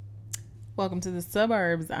Welcome to the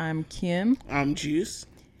suburbs. I'm Kim. I'm Juice,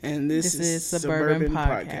 and this is Suburban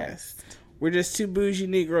Podcast. We're just two bougie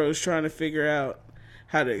Negroes trying to figure out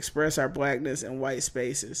how to express our blackness in white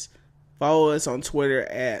spaces. Follow us on Twitter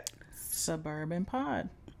at Suburban Pod.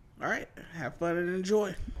 All right, have fun and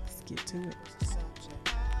enjoy. Let's get to it.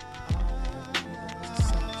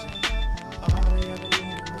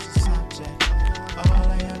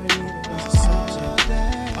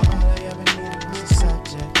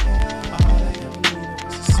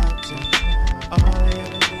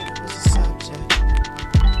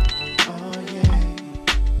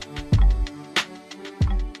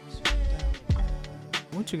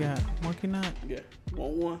 What you got? Monkey nut? Yeah,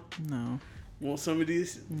 want one? No. Want some of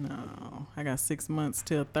these? No. I got 6 months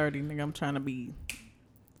till 30. Nigga, I'm trying to be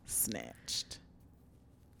snatched.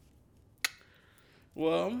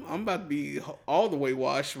 Well, I'm about to be all the way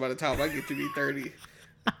washed by the time I get to be 30.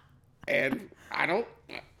 And I don't...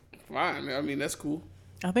 Fine. I mean, that's cool.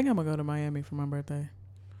 I think I'm going to go to Miami for my birthday.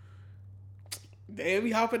 Damn,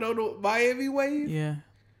 you hopping on the Miami wave? Yeah.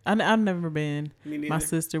 I've never been. Me neither. My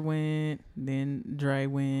sister went. Then Dre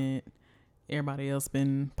went. Everybody else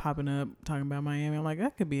been popping up talking about Miami. I'm like,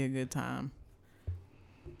 that could be a good time.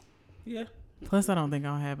 Yeah. Plus, I don't think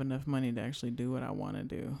I'll have enough money to actually do what I want to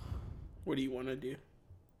do. What do you want to do?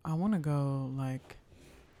 I want to go, like,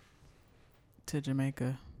 to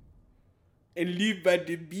Jamaica. And live by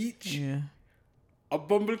the beach? Yeah. A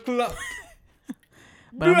bumble club?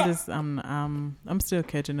 But I'm still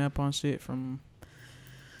catching up on shit from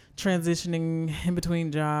transitioning in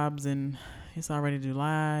between jobs, and it's already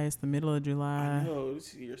July. It's the middle of July. I know,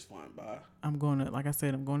 this year's flying by. I'm going to, like I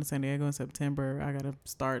said, I'm going to San Diego in September. I got to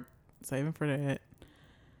start saving for that.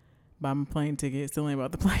 Buy my plane ticket. Still ain't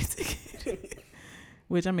about the plane ticket.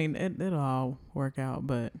 Which, I mean, it'll all work out,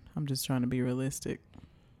 but I'm just trying to be realistic.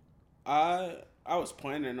 I was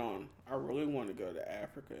planning on, I really want to go to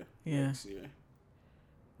Africa next year.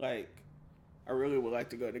 Like, I really would like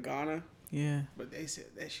to go to Ghana. Yeah. But they said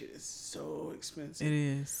that shit is so expensive. It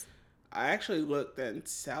is. I actually looked at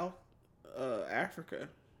South Africa.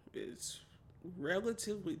 It's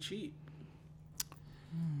relatively cheap.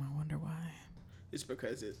 I wonder why. It's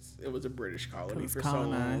because it was a British colony for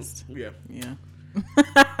colonized. so long. Yeah. Yeah.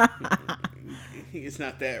 It's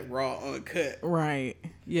not that raw, uncut. Right.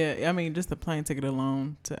 Yeah. I mean, just the plane ticket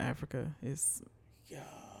alone to Africa is... Yeah.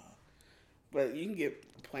 But you can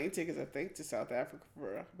get plane tickets, I think, to South Africa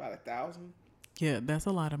for about $1,000. Yeah, that's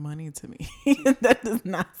a lot of money to me. That does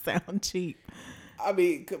not sound cheap. I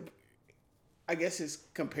mean, I guess it's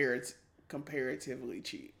comparatively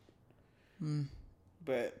cheap. Mm.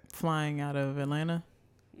 But flying out of Atlanta?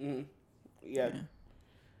 Yeah.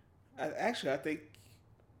 I think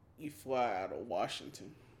you fly out of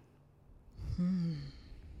Washington.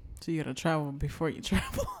 So you got to travel before you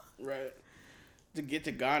travel. Right. To get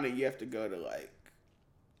to Ghana, you have to go to, like,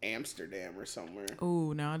 Amsterdam or somewhere.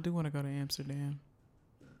 Oh, now I do want to go to Amsterdam.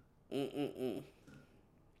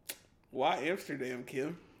 Why Amsterdam,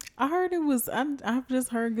 Kim? I heard it was... I've just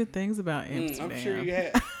heard good things about Amsterdam. I'm sure you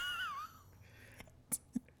have.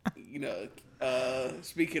 You know,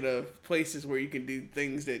 speaking of places where you can do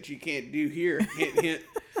things that you can't do here, hint, hint.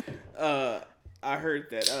 I heard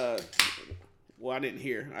that... well, I didn't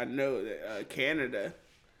hear. I know that Canada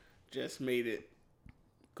just made it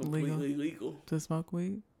completely legal to smoke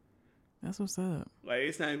weed. That's what's up. Like,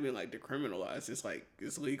 it's not even like decriminalized. It's like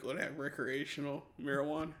it's legal to have recreational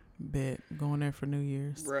marijuana. Bet going there for New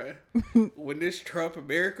Year's, bruh. When this Trump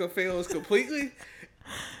America fails completely,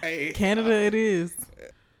 hey, Canada it is.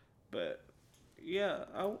 But yeah,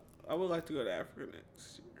 I would like to go to Africa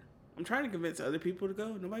next year. I'm trying to convince other people to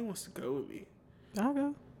go. Nobody wants to go with me. I'll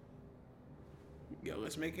go. Yo,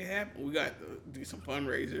 let's make it happen. We got to do some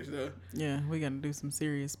fundraisers, though. Yeah, we got to do some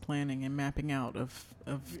serious planning and mapping out of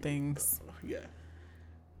things. Yeah.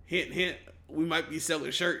 Hint, hint. We might be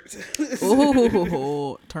selling shirts.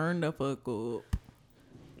 Oh, turn the fuck up.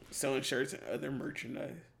 Selling shirts and other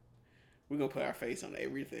merchandise. We're going to put our face on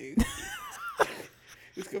everything.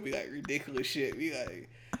 It's going to be like ridiculous shit. Be like,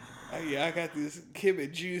 oh yeah, I got this Kim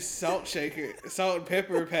and Juice salt and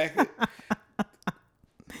pepper packet.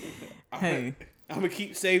 Hey. I'm going to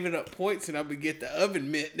keep saving up points and I'm going to get the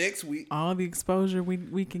oven mitt next week. All the exposure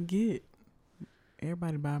we can get.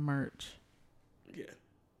 Everybody buy merch. Yeah.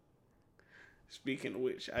 Speaking of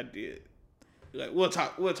which, I did. Like, we'll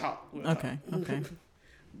talk. Okay.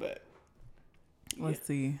 But let's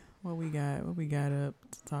see what we got up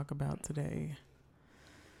to talk about today.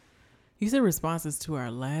 You said responses to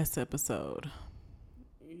our last episode.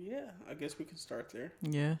 Yeah, I guess we can start there.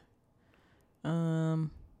 Yeah.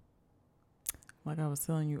 Like I was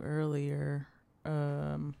telling you earlier,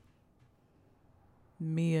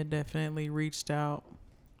 Mia definitely reached out.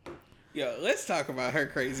 Yo, let's talk about her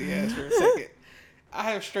crazy ass for a second. I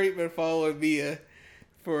have straight been following Mia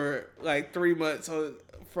for like 3 months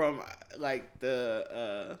from like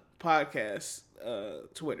the podcast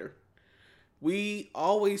Twitter. We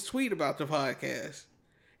always tweet about the podcast,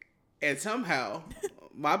 and somehow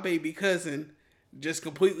my baby cousin just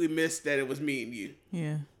completely missed that it was me and you.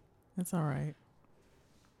 Yeah, it's all right.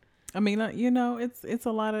 I mean, it's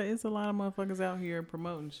a lot of motherfuckers out here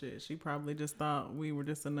promoting shit. She probably just thought we were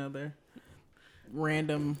just another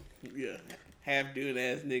random, half dude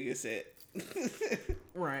ass nigga said,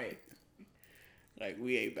 right? Like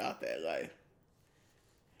we ain't about that life.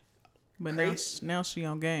 But now she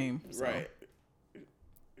on game, so. Right?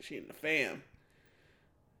 She in the fam.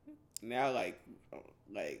 Now,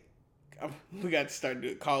 we got to start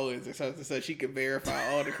doing call-ins or something so she can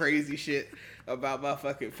verify all the crazy shit about my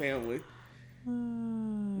fucking family.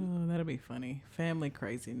 Oh, that'll be funny. Family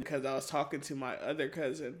craziness. Because I was talking to my other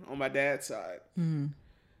cousin on my dad's side. Mm-hmm.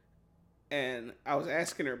 And I was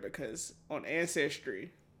asking her because on Ancestry,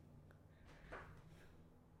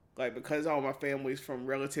 like because all my family's from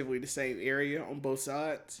relatively the same area on both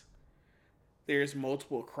sides, there's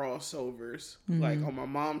multiple crossovers. Mm-hmm. Like on my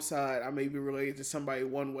mom's side, I may be related to somebody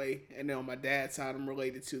one way, and then on my dad's side, I'm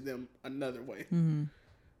related to them another way. Mm-hmm.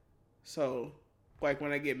 So, like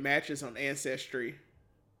when I get matches on Ancestry,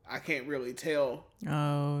 I can't really tell.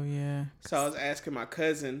 Oh, yeah. So I was asking my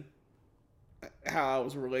cousin how I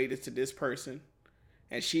was related to this person,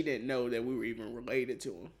 and she didn't know that we were even related to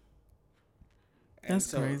him. And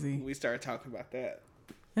that's crazy. We started talking about that.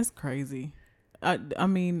 That's crazy. I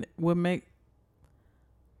mean,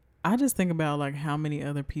 I just think about like how many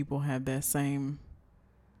other people have that same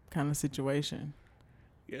kind of situation.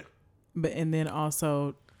 Yeah. And then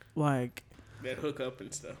also like that hookup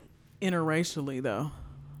and stuff. Interracially though.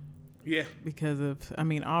 Yeah. Because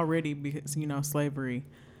already because slavery,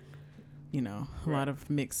 a lot of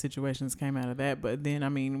mixed situations came out of that. But then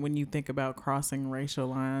when you think about crossing racial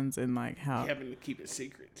lines and like how having to keep it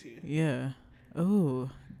secret too. Yeah.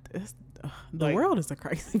 Oh, the world is a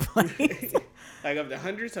crazy place. Like of the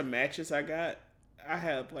hundreds of matches I got, I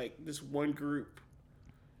have like this one group.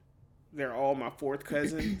 They're all my fourth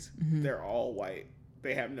cousins. Mm-hmm. They're all white.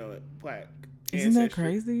 They have no black Isn't that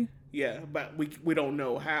crazy? Yeah, but we don't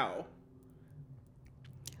know how.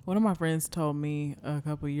 One of my friends told me a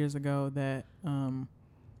couple of years ago that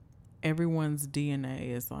everyone's DNA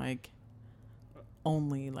is like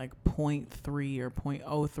only like 0.3 or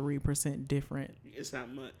 0.03% different. It's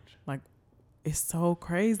not much. Like, it's so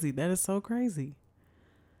crazy. That is so crazy.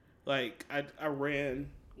 Like, I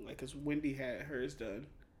ran, like, because Wendy had hers done.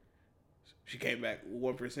 She came back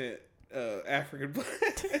 1% African blood.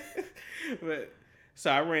 But,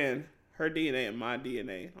 so I ran her DNA and my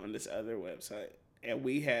DNA on this other website. And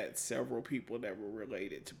we had several people that were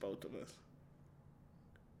related to both of us.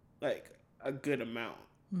 Like, a good amount.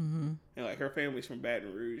 Mm-hmm. And, like, her family's from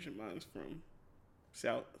Baton Rouge and mine's from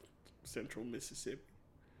South Central Mississippi.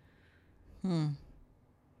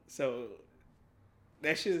 So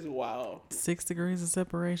that shit is wild. 6 degrees of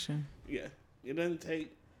separation. Yeah, it doesn't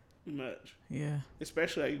take much. Yeah,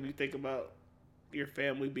 especially like if you think about your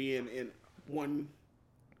family being in one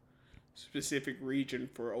specific region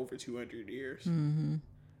for over 200 years. Mm-hmm.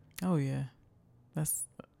 Oh yeah, that's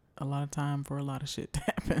a lot of time for a lot of shit to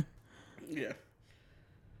happen. Yeah,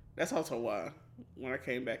 that's also why when I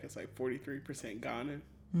came back, it's like 43% Ghanaian.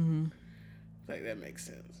 Mm-hmm. Like that makes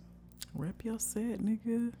sense. Rep your set,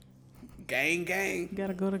 nigga. Gang. You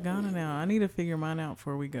gotta go to Ghana now. I need to figure mine out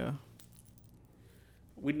before we go.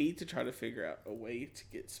 We need to try to figure out a way to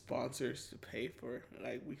get sponsors to pay for it.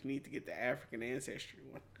 Like, we need to get the African Ancestry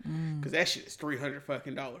one. Because that shit is $300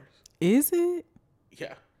 fucking. Is it?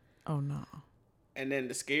 Yeah. Oh, no. And then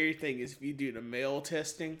the scary thing is if you do the male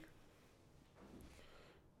testing,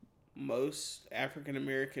 most African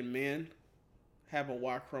American men have a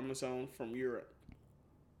Y chromosome from Europe.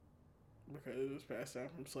 Because it was passed down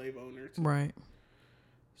from slave owners. Right.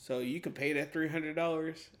 So you can pay that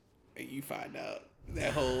 $300 and you find out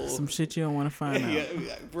that whole... Some shit you don't want to find out. Yeah,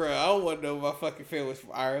 like, bro, I don't want to know my fucking family's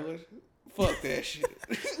from Ireland. Fuck that shit.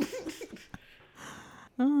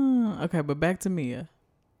 Okay, but back to Mia.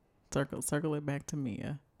 Circle it back to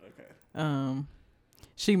Mia. Okay.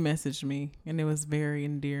 She messaged me and it was very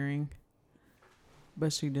endearing.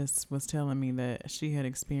 But she just was telling me that she had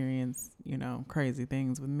experienced, crazy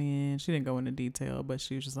things with men. She didn't go into detail, but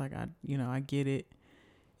she was just like, I get it.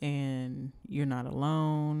 And you're not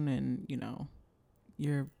alone. And,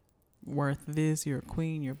 you're worth this. You're a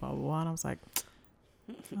queen. You're blah, blah, blah. And I was like,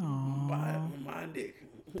 oh, my dick.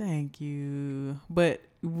 Thank you. But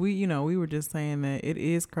we were just saying that it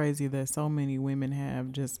is crazy that so many women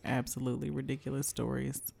have just absolutely ridiculous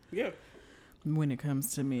stories. Yeah. When it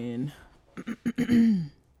comes to men.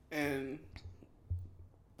 And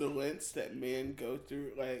the lengths that men go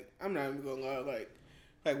through, like, I'm not even gonna lie, like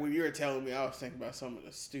when you were telling me, I was thinking about some of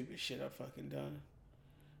the stupid shit I've fucking done.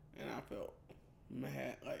 And I felt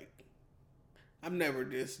mad, like, I've never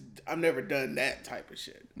done that type of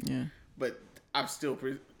shit. Yeah. But I've still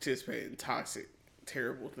participated in toxic,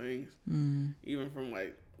 terrible things. Even from,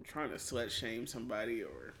 like, trying to slut shame somebody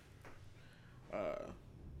or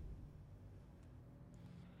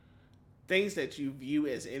things that you view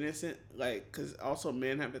as innocent. Like, because also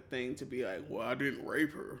men have a thing to be like, well, I didn't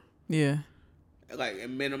rape her. Yeah. Like,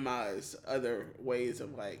 and minimize other ways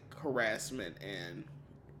of, like, harassment and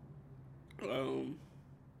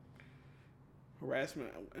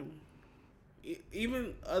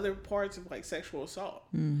even other parts of, like, sexual assault.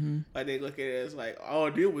 Like, they look at it as like, all I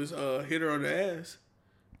did was hit her on the ass.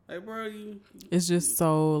 Like, bro, it's just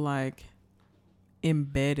so, like,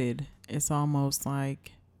 embedded. It's almost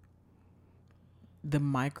like the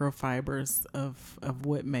microfibers of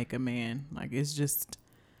what make a man. Like, it's just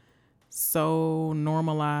so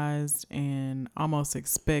normalized and almost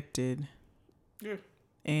expected. Yeah.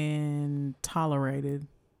 And tolerated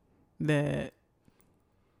that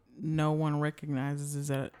no one recognizes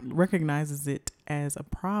it as a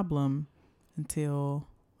problem until,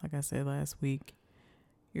 like I said last week,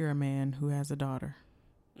 you're a man who has a daughter.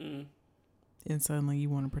 And suddenly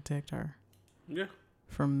you want to protect her. Yeah.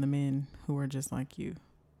 From the men who are just like you.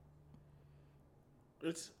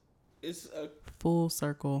 It's a full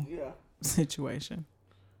circle situation.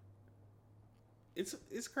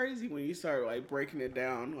 It's crazy when you start, like, breaking it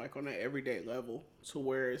down, like, on an everyday level, to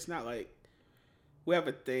where it's not like we have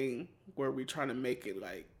a thing where we trying to make it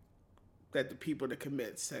like that the people that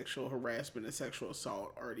commit sexual harassment and sexual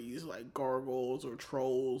assault are these, like, gargoyles or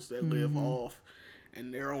trolls that live off,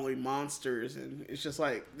 and they're only monsters. And it's just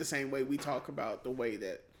like the same way we talk about the way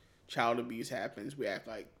that child abuse happens. We act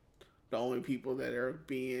like the only people that are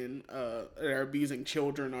being that are abusing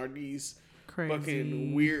children are these crazy,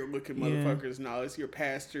 fucking weird looking motherfuckers. No, it's your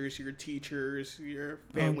pastors, your teachers, your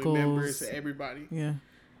family uncles, members, everybody. Yeah.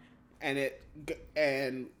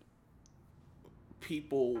 And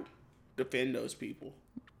people defend those people.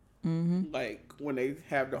 Like, when they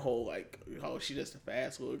have the whole, like, oh, she's just a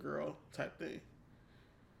fast little girl type thing.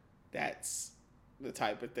 That's the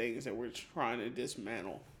type of things that we're trying to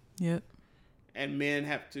dismantle. Yep. And men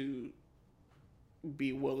have to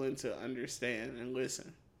be willing to understand and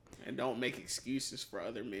listen, and don't make excuses for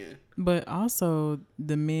other men. But also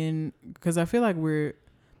the men, because I feel like we're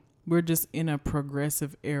just in a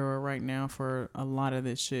progressive era right now for a lot of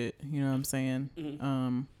this shit. You know what I'm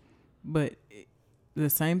saying? But the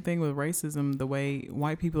same thing with racism. The way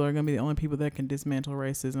white people are going to be the only people that can dismantle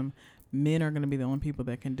racism, men are going to be the only people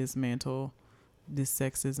that can dismantle this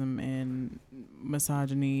sexism and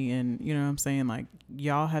misogyny. And you know what I'm saying? Like,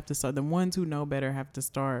 y'all have to start. The ones who know better have to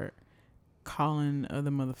start calling other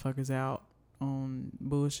motherfuckers out on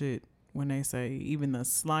bullshit when they say even the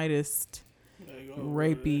slightest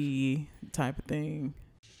rapey type of thing.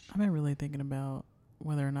 I've been really thinking about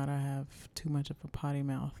whether or not I have too much of a potty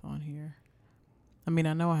mouth on here. I mean,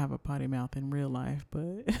 I know I have a potty mouth in real life,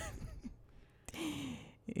 but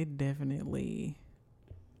it definitely...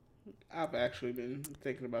 I've actually been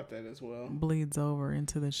thinking about that as well. Bleeds over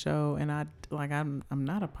into the show, and I'm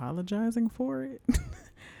not apologizing for it.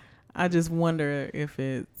 I just wonder if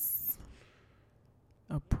it's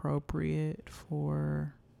appropriate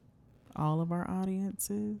for all of our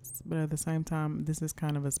audiences, but at the same time, this is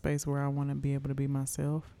kind of a space where I want to be able to be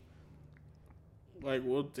myself. Like,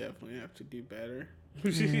 we'll definitely have to do better.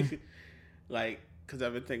 Yeah. Like, because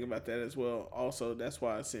I've been thinking about that as well. Also, that's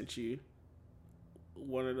why I sent you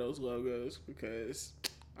one of those logos, because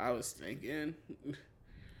I was thinking,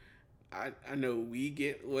 I know we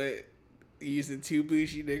get what using two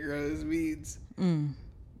bushy Negroes means,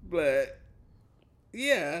 but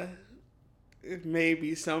yeah, it may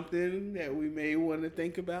be something that we may want to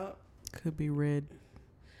think about. Could be read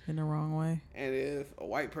in the wrong way. And if a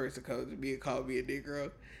white person comes to me and call me a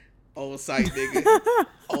Negro, old sight, nigga.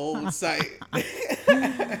 Old sight.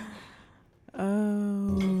 Oh,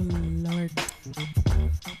 Lord.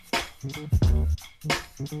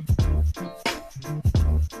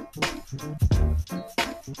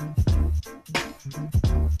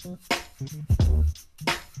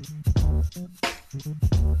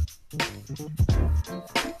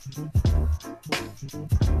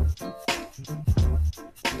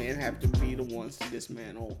 Men have to be the ones to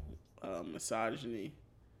dismantle misogyny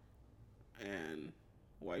and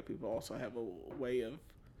white people also have a way of.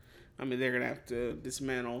 I mean, they're gonna have to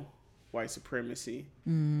dismantle white supremacy,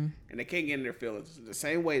 and they can't get in their feelings the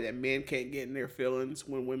same way that men can't get in their feelings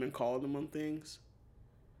when women call them on things,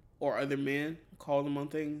 or other men call them on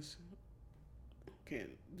things. Can't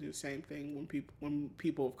do the same thing when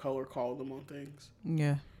people of color call them on things.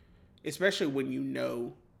 Yeah. Especially when you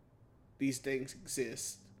know these things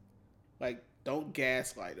exist. Like, don't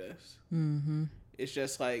gaslight us. Mm-hmm. It's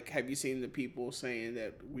just like, have you seen the people saying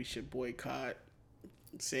that we should boycott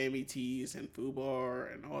Sammy T's and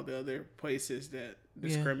FUBAR and all the other places that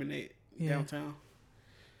discriminate downtown?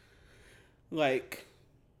 Like,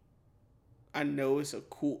 I know it's a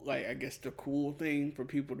cool, like, I guess the cool thing for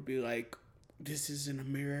people to be like, this isn't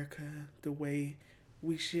America the way.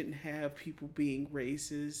 We shouldn't have people being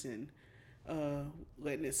racist and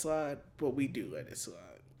letting it slide, but we do let it slide.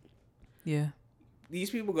 Yeah.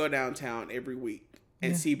 These people go downtown every week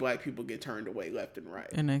and see black people get turned away left and right.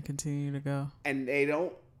 And they continue to go. And they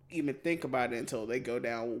don't even think about it until they go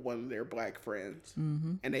down with one of their black friends.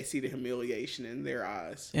 Mm-hmm. And they see the humiliation in their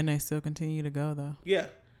eyes. And they still continue to go, though. Yeah.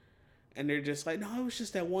 And they're just like, no, it was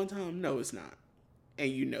just that one time. No, it's not. And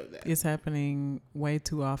you know that. It's happening way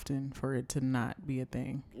too often for it to not be a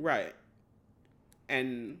thing. Right.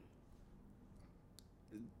 And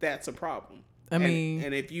that's a problem. And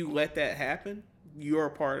if you let that happen, you're a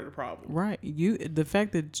part of the problem. Right. The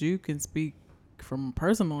fact that you can speak from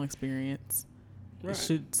personal experience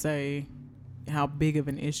should say how big of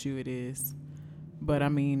an issue it is. But I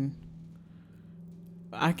mean,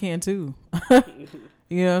 I can too.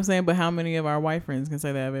 You know what I'm saying? But how many of our white friends can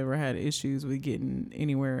say that I've ever had issues with getting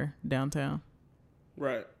anywhere downtown?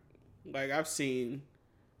 Right. Like, I've seen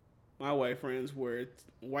my white friends wear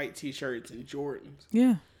white T-shirts and Jordans.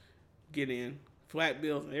 Yeah. Get in. Flat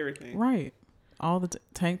bills and everything. Right. All the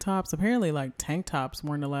tank tops. Apparently, like, tank tops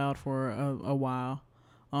weren't allowed for a while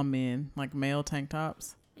on men. Like, male tank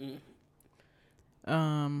tops.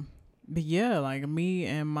 But yeah, like, me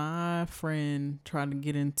and my friend tried to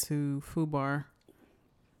get into FUBAR,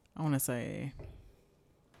 I want to say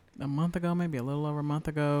a month ago, maybe a little over a month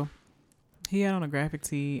ago. He had on a graphic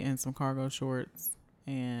tee and some cargo shorts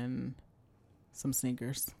and some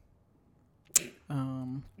sneakers.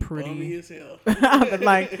 Pretty bummy as hell.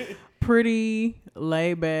 like pretty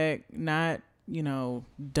laid back, not, you know,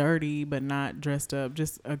 dirty, but not dressed up,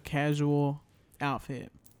 just a casual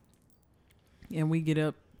outfit. And we get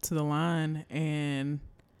up to the line and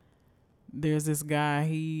there's this guy,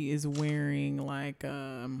 he is wearing like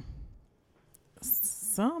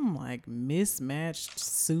some like mismatched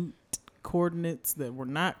suit coordinates that were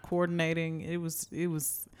not coordinating. It was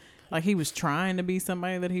like he was trying to be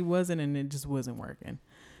somebody that he wasn't, and it just wasn't working.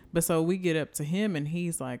 But so we get up to him and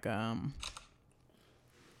he's like,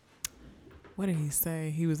 what did he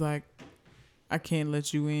say? He was like, I can't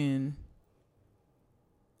let you in.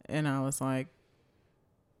 And I was like,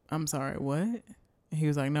 I'm sorry, what? He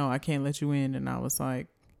was like, no, I can't let you in. And I was like,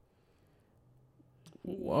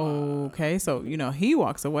 okay. So, you know, he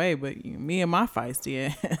walks away, but me and my feisty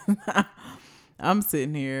ass, I'm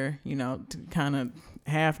sitting here, you know, kind of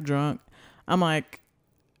half drunk. I'm like,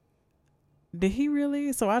 did he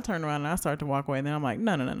really? So I turned around and I started to walk away. And then I'm like,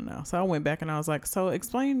 no. So I went back and I was like, so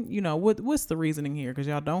explain, you know, what's the reasoning here? Because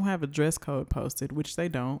y'all don't have a dress code posted, which they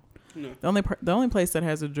don't. No. The only place that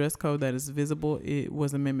has a dress code that is visible, it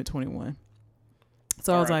was Amendment 21.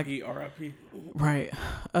 So I was like, R.I.P. Right.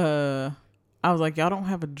 I was like, y'all don't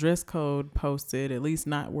have a dress code posted, at least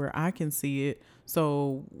not where I can see it.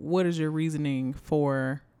 So what is your reasoning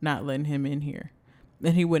for not letting him in here?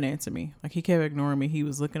 And he wouldn't answer me. Like, he kept ignoring me. He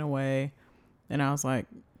was looking away. And I was like,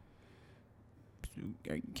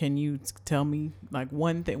 can you tell me like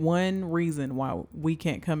one reason why we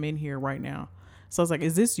can't come in here right now? So I was like,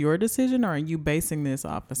 is this your decision or are you basing this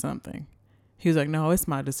off of something? He was like, no, it's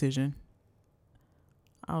my decision.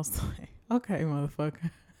 I was like, okay,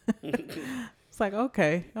 motherfucker. It's like,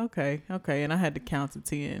 okay. And I had to count to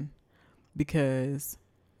 10 because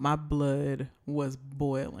my blood was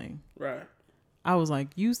boiling. Right. I was like,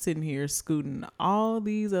 you sitting here scooting all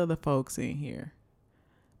these other folks in here.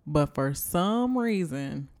 But for some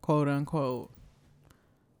reason, quote unquote,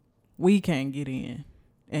 we can't get in.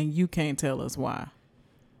 And you can't tell us why.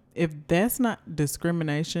 If that's not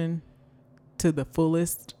discrimination to the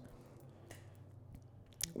fullest,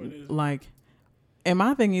 like, and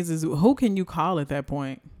my thing is who can you call at that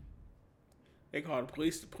point? They call the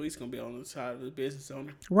police. The police gonna be on the side of the business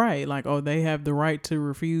owner. Right. Like, oh, they have the right to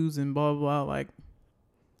refuse and blah, blah, blah. Like,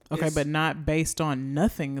 okay, but not based on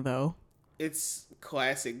nothing, though. It's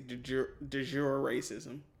classic de jure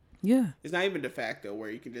racism. Yeah. It's not even de facto where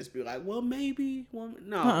you can just be like, well, maybe. Well,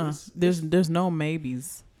 no. There's no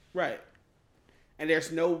maybes. Right. And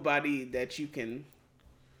there's nobody that you can.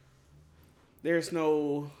 There's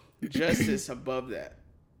no justice above that.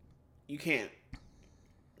 You can't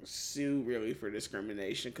sue really for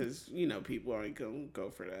discrimination because, you know, people aren't going to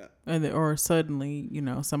go for that. Or suddenly, you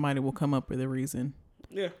know, somebody will come up with a reason.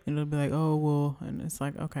 Yeah. And it'll be like, oh, well, and it's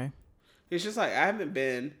like, okay. It's just like I haven't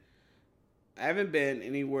been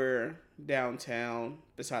anywhere downtown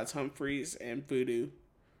besides Humphreys and Voodoo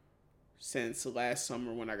since last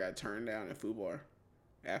summer when I got turned down at Food Bar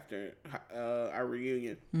after our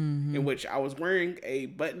reunion, in which I was wearing a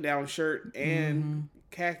button-down shirt and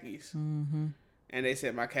khakis, and they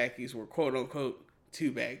said my khakis were quote unquote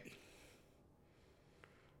too baggy.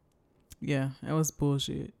 Yeah, that was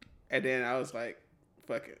bullshit. And then I was like,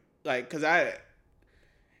 fuck it, like, cause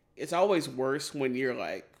it's always worse when you're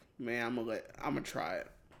like, man, I'm gonna try it.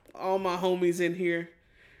 All my homies in here.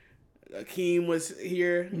 Akeem was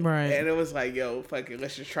here. Right. And it was like, yo, fuck it,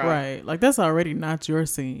 let's just try it. Right. Like, that's already not your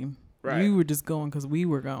scene. Right. You were just going because we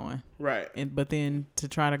were going. Right. But then to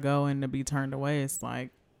try to go and to be turned away, it's like,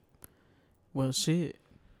 well, shit.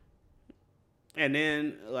 And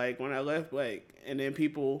then, like, when I left, like, and then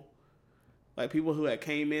people who had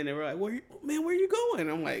came in, they were like, where you going?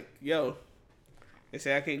 I'm like, yo. They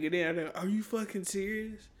say I can't get in. I'm like, are you fucking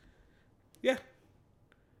serious? Yeah.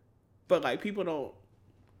 But, like, people don't.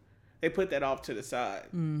 They put that off to the side.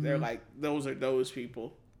 They're like, those are those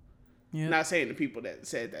people. Yep. Not saying the people that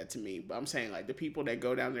said that to me, but I'm saying like the people that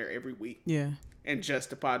go down there every week. Yeah. And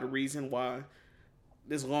justify the reason why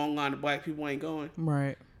this long line of black people ain't going.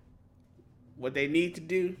 Right. What they need to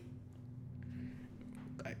do,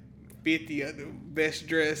 like 50 of the best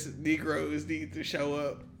dressed Negroes need to show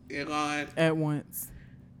up in line. At once.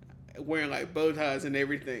 Wearing like bow ties and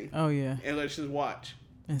everything. Oh, yeah. And let's just watch.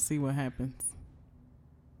 And see what happens.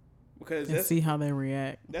 Because and see how they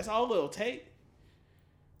react. That's all it'll take.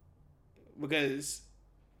 Because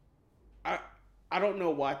I don't know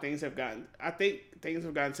why things have gotten. I think things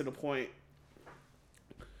have gotten to the point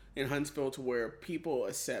in Huntsville to where people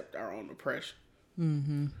accept our own oppression.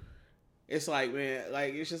 Mm-hmm. It's like, man,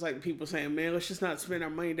 like it's just like people saying, man, let's just not spend our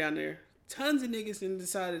money down there. Tons of niggas then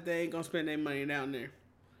decided they ain't gonna spend their money down there.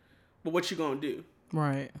 But what you gonna do?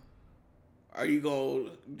 Right. Are you going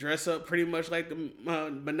to dress up pretty much like the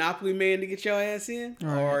Monopoly man to get your ass in?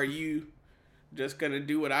 Right. Or are you just going to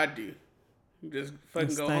do what I do? Just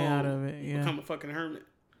fucking go home, out of it, yeah. Become a fucking hermit.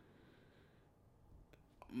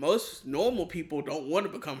 Most normal people don't want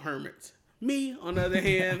to become hermits. Me, on the other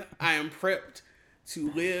hand, I am prepped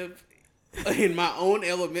to live in my own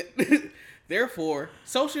element. Therefore,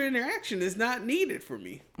 social interaction is not needed for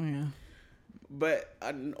me. Yeah. But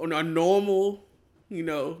on a normal... you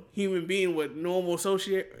know, human being with normal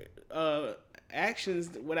social actions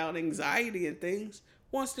without anxiety and things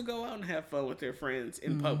wants to go out and have fun with their friends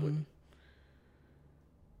in public.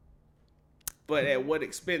 But at what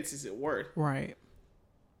expense is it worth? Right.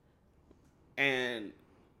 And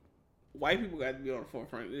white people got to be on the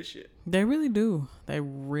forefront of this shit. They really do. They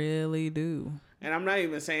really do. And I'm not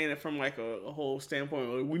even saying it from like a whole standpoint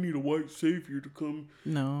like we need a white savior to come.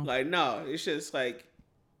 No. Like, no. It's just like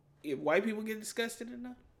if white people get disgusted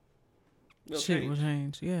enough, shit will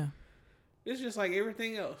change. Yeah. It's just like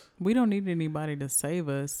everything else. We don't need anybody to save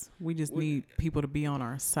us. We just need people to be on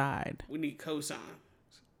our side. We need cosigns.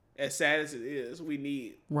 As sad as it is, we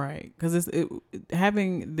need... Right. Because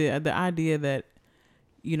having the idea that,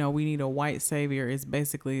 you know, we need a white savior is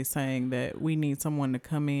basically saying that we need someone to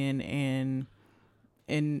come in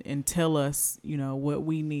and tell us, you know, what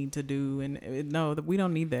we need to do. And no, we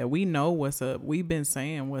don't need that. We know what's up. We've been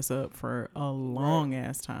saying what's up for a long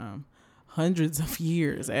ass time. Hundreds of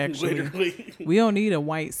years, actually. Literally. We don't need a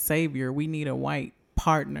white savior. We need a white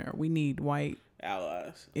partner. We need white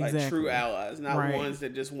allies. Exactly. Like true allies. Not ones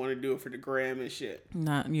that just want to do it for the gram and shit.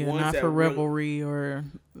 Not for revelry or...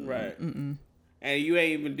 Right. Mm-mm. And you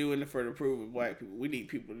ain't even doing it for the approval of black people. We need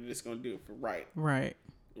people that are just going to do it for right. Right.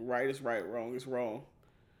 Right is right, wrong is wrong.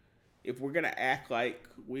 If we're gonna act like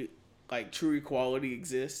true equality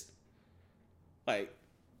exists, like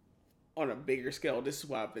on a bigger scale, this is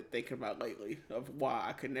what I've been thinking about lately of why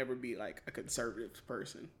I could never be like a conservative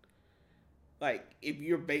person. Like if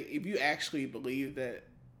you actually believe that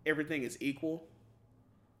everything is equal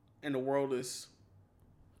and the world is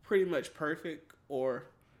pretty much perfect or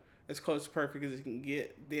as close to perfect as it can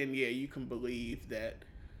get, then yeah, you can believe that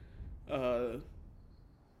the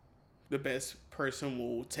best person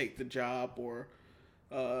will take the job or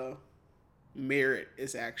merit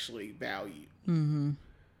is actually valued. Mm-hmm.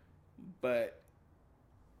 But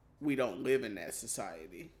we don't live in that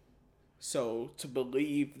society. So to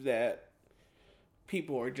believe that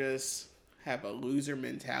people are just have a loser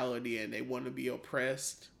mentality and they want to be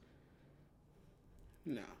oppressed,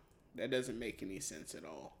 no, that doesn't make any sense at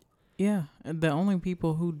all. Yeah, the only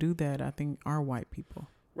people who do that, I think, are white people.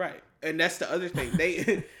 Right, and that's the other thing.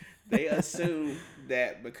 They assume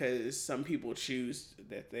that because some people choose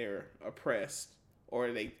that they're oppressed,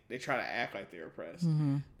 or they try to act like they're oppressed,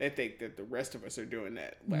 they think that the rest of us are doing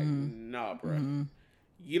that. Like, nah, bro.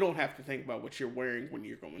 You don't have to think about what you're wearing when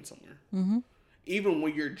you're going somewhere. Even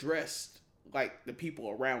when you're dressed like the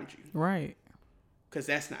people around you. Right. Because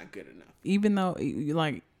that's not good enough. Even though,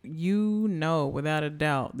 like, you know without a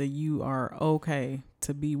doubt that you are okay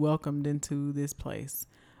to be welcomed into this place,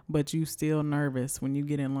 but you still nervous when you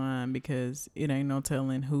get in line because it ain't no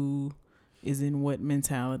telling who is in what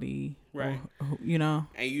mentality. Right. Or, you know?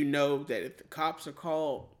 And you know that if the cops are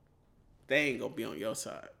called, they ain't going to be on your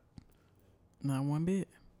side. Not one bit.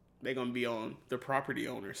 They're going to be on the property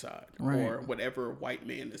owner side. Right. Or whatever white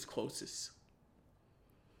man is closest.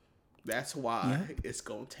 That's why it's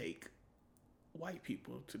going to take white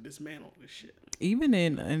people to dismantle this shit. Even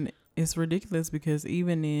and it's ridiculous because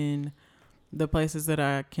even in the places that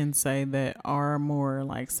I can say that are more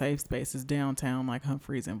like safe spaces downtown, like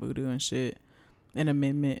Humphreys and Voodoo and shit, and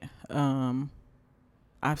Amendment,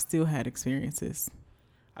 I've still had experiences.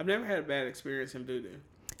 I've never had a bad experience in Voodoo.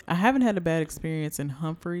 I haven't had a bad experience in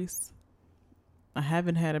Humphreys. I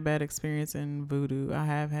haven't had a bad experience in Voodoo. I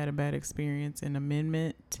have had a bad experience in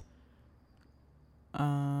Amendment.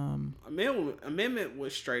 Amendment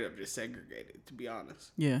was straight up just segregated, to be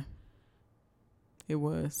honest. Yeah. It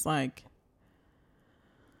was like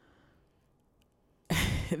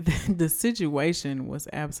the situation was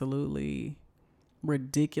absolutely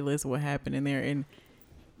ridiculous what happened in there, and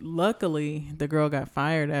luckily the girl got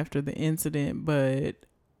fired after the incident, but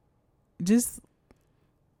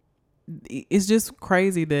it's just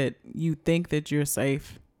crazy that you think that you're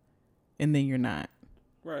safe and then you're not.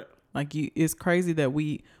 Right. Like it's crazy that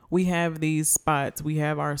we have these spots. We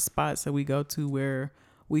have our spots that we go to where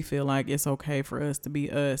we feel like it's okay for us to be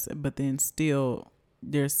us, but then still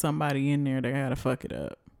there's somebody in there that gotta fuck it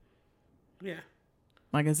up. Yeah.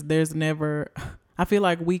 Like there's never. I feel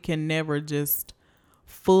like we can never just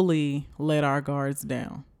fully let our guards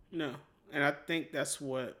down. No, and I think that's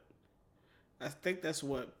what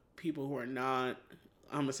people who are not.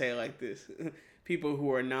 I'm gonna say it like this: people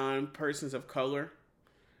who are non-persons of color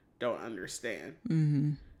don't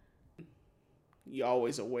understand. You're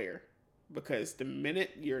always aware, because the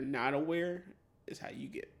minute you're not aware is how you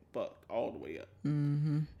get fucked all the way up.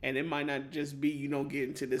 And it might not just be you don't get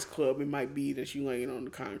into this club. It might be that you laying on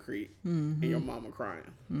the concrete and your mama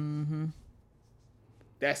crying.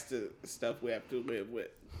 That's the stuff we have to live with.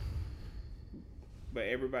 But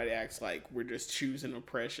everybody acts like we're just choosing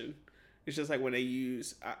oppression. It's just like when they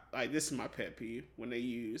use, like, this is my pet peeve, when they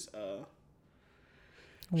use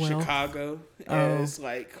Chicago as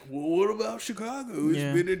like, well, what about Chicago? It's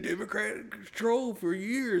been a Democratic control for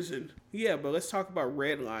years. And yeah, but let's talk about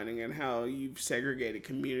redlining and how you've segregated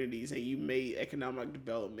communities and you made economic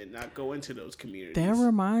development not go into those communities. That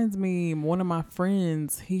reminds me, one of my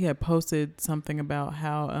friends, he had posted something about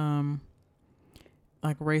how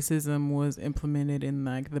like racism was implemented in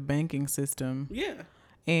like the banking system. Yeah.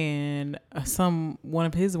 And one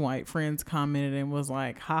of his white friends commented and was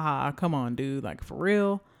like, haha, come on, dude, like, for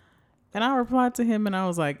real? And I replied to him and I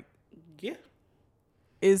was like, yeah,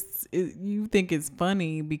 you think it's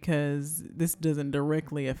funny because this doesn't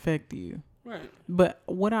directly affect you. Right. But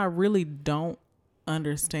what I really don't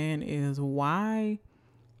understand is why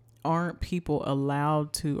aren't people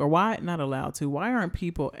allowed to, or why not allowed to, why aren't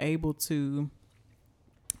people able to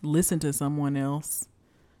listen to someone else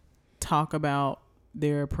talk about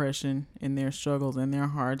their oppression and their struggles and their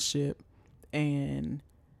hardship and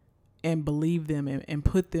believe them and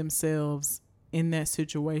put themselves in that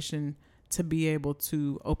situation to be able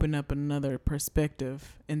to open up another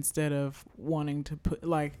perspective instead of wanting to put,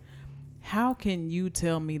 like, how can you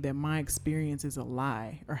tell me that my experience is a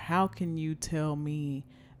lie? Or how can you tell me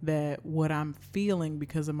that what I'm feeling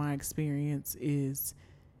because of my experience is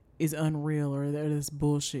unreal or that is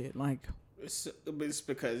bullshit? Like, it's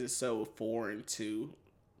because it's so foreign to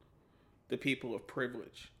the people of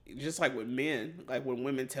privilege. Just like with men, like when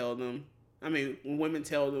women tell them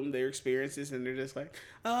their experiences and they're just like,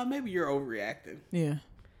 maybe you're overreacting. Yeah.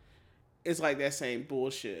 It's like that same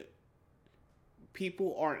bullshit.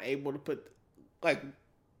 People aren't able to put, like,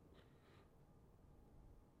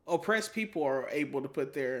 oppressed people are able to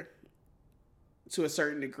put to a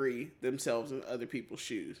certain degree, themselves in other people's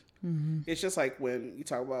shoes. It's just like when you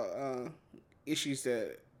talk about issues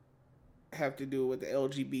that have to do with the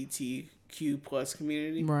LGBTQ plus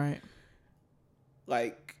community. Right.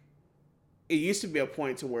 Like, it used to be a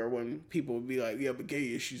point to where when people would be like, yeah, but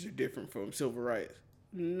gay issues are different from civil rights.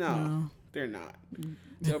 No. They're not.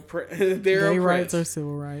 They're gay rights are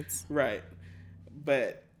civil rights. Right.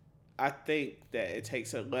 But I think that it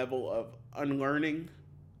takes a level of unlearning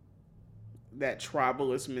that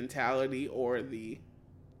tribalist mentality or the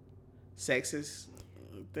sexist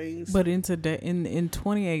things. But in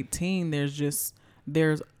 2018,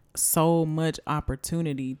 there's so much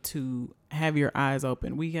opportunity to have your eyes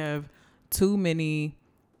open. We have too many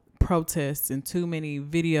protests and too many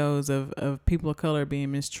videos of people of color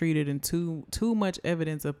being mistreated and too much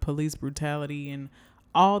evidence of police brutality and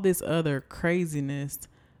all this other craziness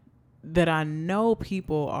that I know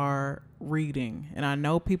people are reading and I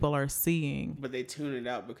know people are seeing. But they tune it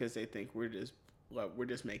out because they think we're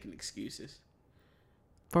just making excuses.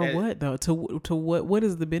 For what though? To what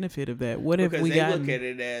is the benefit of that? What if we look at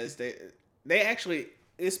it as they actually,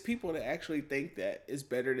 it's people that actually think that it's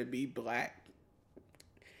better to be black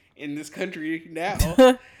in this country now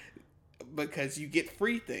because you get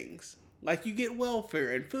free things. Like you get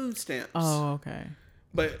welfare and food stamps. Oh, okay.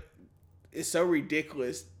 But it's so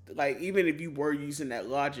ridiculous. Like, even if you were using that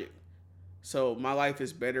logic, so my life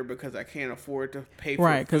is better because I can't afford to pay for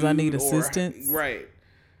right, because I need assistance. Right.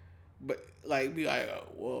 But like, be like,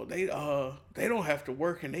 well, they don't have to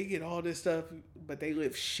work and they get all this stuff, but they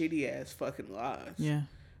live shitty ass fucking lives. Yeah.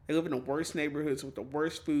 They live in the worst neighborhoods with the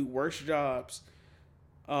worst food, worst jobs,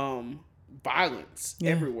 violence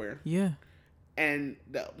everywhere. Yeah. And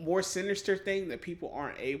the more sinister thing that people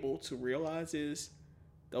aren't able to realize is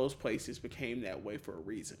those places became that way for a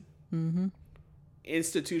reason. Mm-hmm.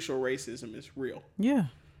 Institutional racism is real. Yeah.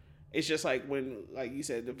 It's just like when, like you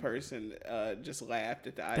said, the person just laughed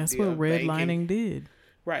at the idea. That's what redlining did.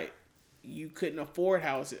 Right. You couldn't afford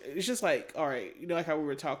houses. It's just like, all right, you know, like how we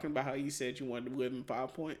were talking about how you said you wanted to live in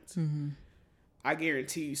 5 Points. Mm-hmm. I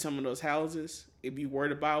guarantee you some of those houses, if you were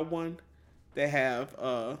to buy one, they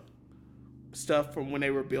have stuff from when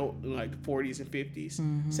they were built in like the 40s and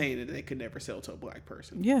 50s saying that they could never sell to a black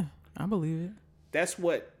person. Yeah, I believe it. That's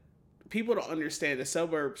what people don't understand. The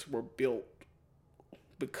suburbs were built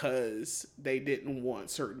because they didn't want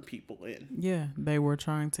certain people in. Yeah, they were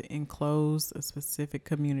trying to enclose a specific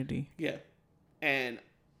community. Yeah. And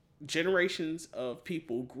generations of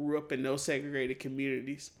people grew up in those segregated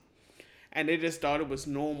communities and they just thought it was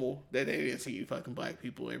normal that they didn't see fucking black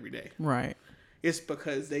people every day. Right. It's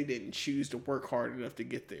because they didn't choose to work hard enough to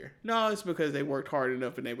get there. No, it's because they worked hard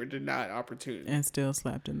enough and they were denied opportunity. And still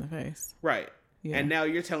slapped in the face. Right. Yeah. And now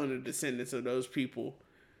you're telling the descendants of those people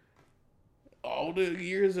all the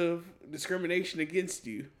years of discrimination against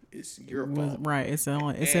you is your fault. Right. It's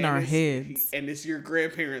in our heads. And it's your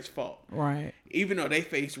grandparents' fault. Right. Even though they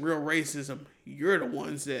face real racism, you're the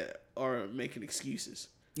ones that are making excuses.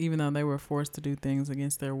 Even though they were forced to do things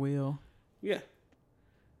against their will. Yeah.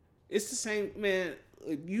 It's the same, man.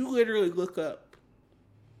 You literally look up,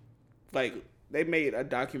 like, they made a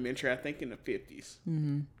documentary, I think, in the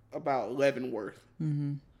 50s about Leavenworth.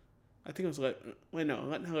 Mm-hmm. I think it was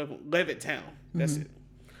Levittown. That's it.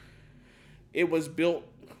 It was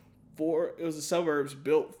the suburbs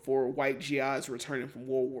built for white GIs returning from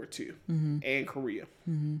World War II and Korea.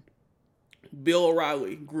 Mm-hmm. Bill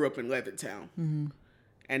O'Reilly grew up in Levittown.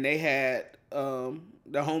 And they had, the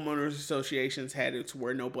homeowners associations had it to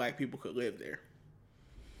where no black people could live there.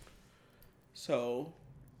 So,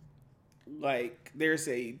 like, there's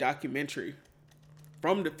a documentary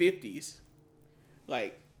from the 50s.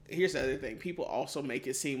 Like, here's the other thing. People also make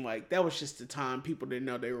it seem like that was just the time people didn't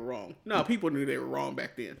know they were wrong. No, people knew they were wrong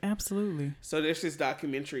back then. Absolutely. So there's this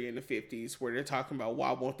documentary in the 50s where they're talking about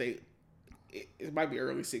why won't they, it might be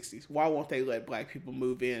early 60s, why won't they let black people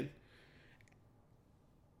move in?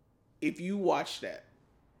 If you watch that,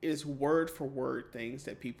 it's word for word things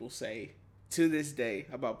that people say to this day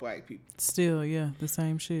about black people. Still, yeah, the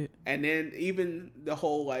same shit. And then even the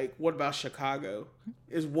whole, like, what about Chicago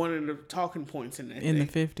is one of the talking points in that in the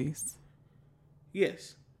 50s.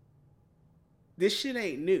 Yes. This shit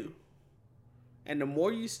ain't new. And the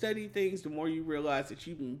more you study things, the more you realize that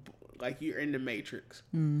you're in the Matrix.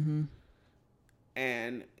 Mm-hmm.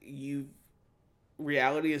 And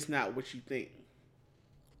reality is not what you think.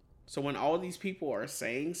 So when all these people are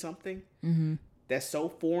saying something that's so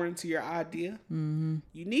foreign to your idea, you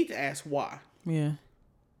need to ask why. Yeah.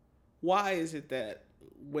 Why is it that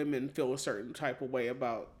women feel a certain type of way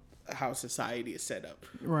about how society is set up?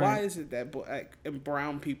 Right. Why is it that black and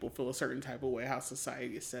brown people feel a certain type of way how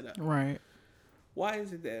society is set up? Right. Why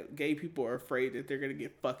is it that gay people are afraid that they're going to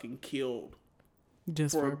get fucking killed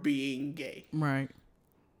just for being gay? Right.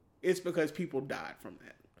 it's because people died from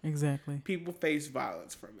that. Exactly. People faced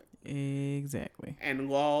violence from it. Exactly. And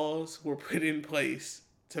laws were put in place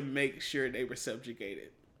to make sure they were subjugated.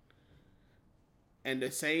 And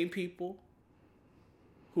the same people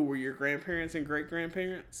who were your grandparents and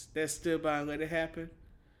great-grandparents that stood by and let it happen,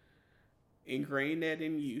 ingrain that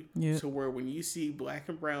in you. Yep. To where when you see black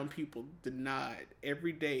and brown people denied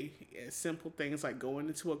every day as simple things like going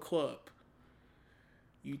into a club,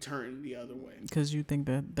 you turn the other way. Because you think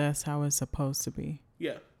that that's how it's supposed to be.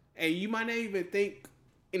 Yeah. And you might not even think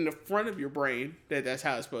in the front of your brain that that's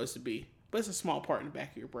how it's supposed to be. But it's a small part in the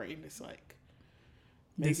back of your brain. It's like,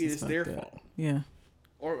 maybe it's their fault. Yeah.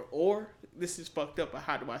 Or this is fucked up, but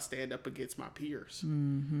how do I stand up against my peers?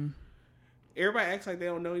 Mm-hmm. Everybody acts like they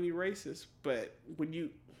don't know any racists, but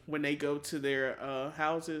when they go to their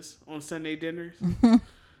houses on Sunday dinners,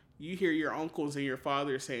 you hear your uncles and your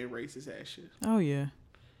father saying racist ass shit. Oh, yeah.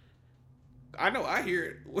 I know, I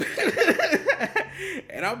hear it.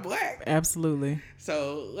 And I'm black. Absolutely.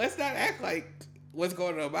 So let's not act like what's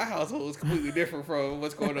going on in my household is completely different from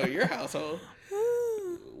what's going on in your household.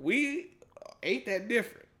 We ain't that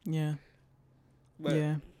different. Yeah. But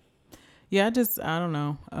yeah, I don't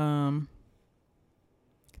know.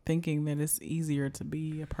 Thinking that it's easier to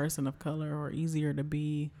be a person of color or easier to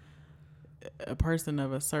be a person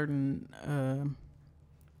of a certain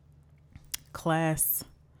class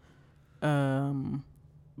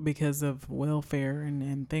because of welfare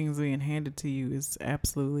and things being handed to you is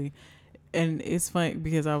absolutely. And it's funny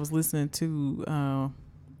because I was listening to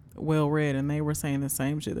Well Read, and they were saying the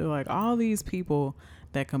same shit. They're like, all these people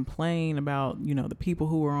that complain about, the people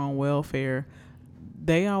who are on welfare,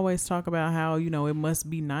 they always talk about how, it must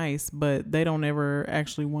be nice, but they don't ever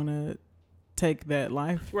actually want to take that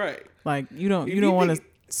life. Right. Like, you don't want to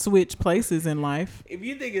switch places in life. If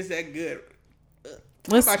you think it's that good,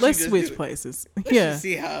 let's switch places. Let's yeah. just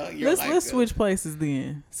see how your life let's goes. switch places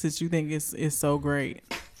then, since you think it's so great.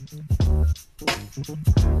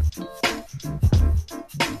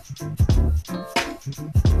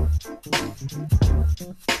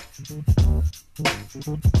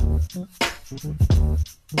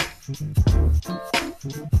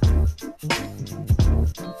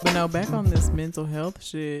 But no, back on this mental health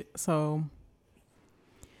shit. So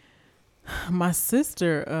my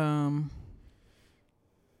sister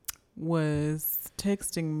was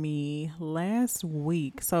texting me last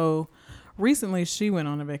week. So recently she went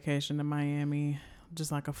on a vacation to Miami,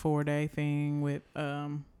 just like a 4-day thing with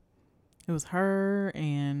it was her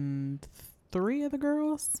and 3 other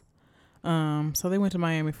girls. So they went to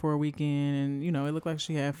Miami for a weekend, and it looked like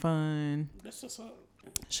she had fun. That's what's up.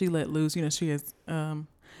 She let loose. She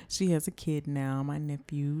has a kid now, my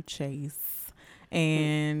nephew Chase,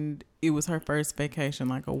 and it was her first vacation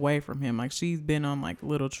like away from him. Like, she's been on like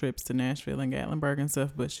little trips to Nashville and Gatlinburg and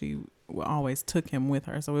stuff, but she always took him with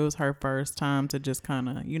her. So it was her first time to just kind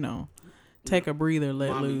of take a breather,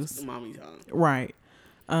 let loose. Mommy time. Right.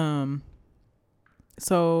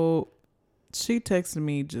 So she texted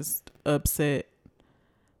me just upset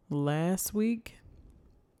last week,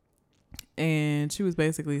 and she was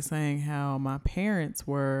basically saying how my parents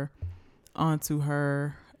were onto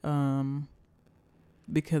her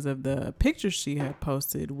because of the pictures she had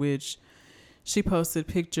posted, which she posted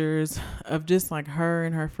pictures of just like her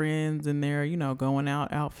and her friends in their, going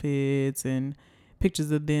out outfits, and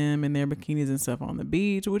pictures of them in their bikinis and stuff on the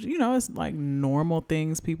beach, which, it's like normal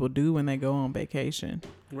things people do when they go on vacation.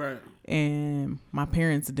 Right. And my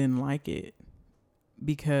parents didn't like it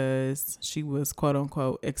because she was quote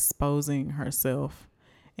unquote exposing herself.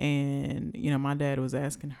 And, my dad was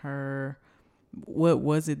asking her, what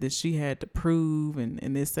was it that she had to prove,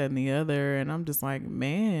 and this, that, and the other. And I'm just like,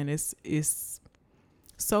 man, it's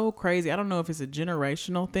so crazy. I don't know if it's a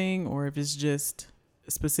generational thing or if it's just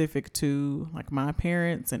specific to like my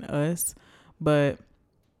parents and us, but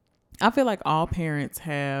I feel like all parents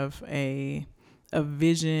have a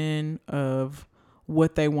vision of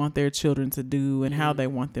what they want their children to do and how they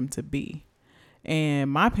want them to be. And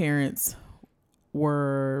my parents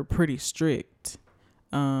were pretty strict.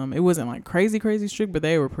 It wasn't like crazy strict, but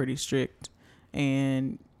they were pretty strict.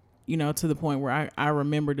 And, to the point where I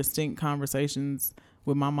remember distinct conversations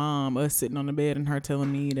with my mom, us sitting on the bed and her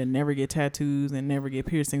telling me to never get tattoos and never get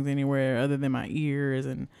piercings anywhere other than my ears,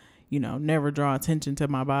 and, never draw attention to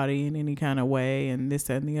my body in any kind of way, and this,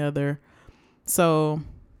 that, and the other. So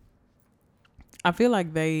I feel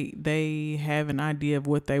like they have an idea of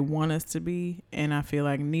what they want us to be, and I feel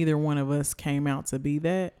like neither one of us came out to be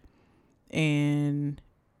that. And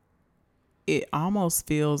it almost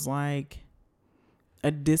feels like a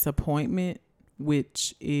disappointment,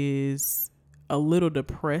 which is a little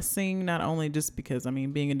depressing, not only just because, I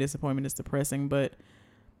mean, being a disappointment is depressing, but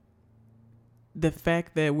the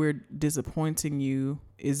fact that we're disappointing you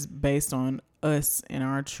is based on us and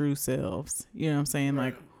our true selves. You know what I'm saying?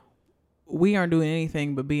 Right. Like, we aren't doing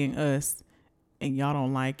anything but being us, and y'all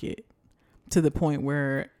don't like it, to the point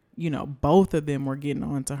where, you know, both of them were getting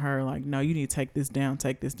on to her like, no, you need to take this down,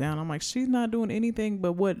 take this down. I'm like, she's not doing anything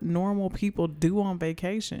but what normal people do on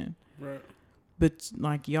vacation. Right. But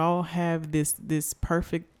like, y'all have this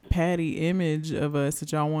perfect patty image of us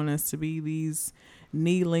that y'all want us to be these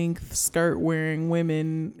knee-length skirt-wearing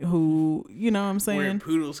women who, you know what I'm saying? Wearing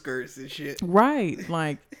poodle skirts and shit. Right.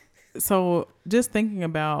 Like, so just thinking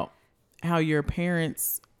about how your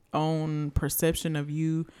parents' own perception of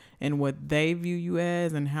you and what they view you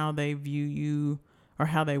as and how they view you or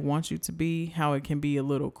how they want you to be, how it can be a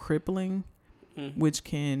little crippling, which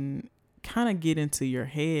can kind of get into your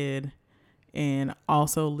head and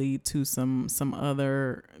also lead to some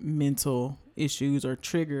other mental issues or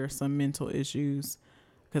trigger some mental issues.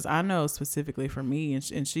 Because I know specifically for me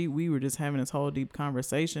and we were just having this whole deep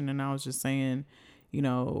conversation, and I was just saying, you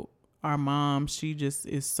know, our mom, she just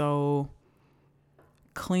is so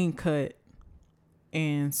clean cut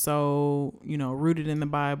and so, you know, rooted in the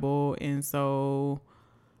Bible and so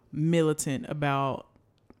militant about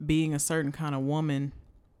being a certain kind of woman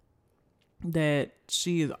that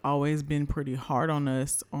she has always been pretty hard on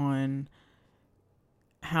us on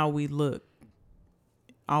how we look.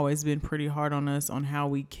 Always been pretty hard on us on how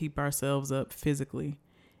we keep ourselves up physically.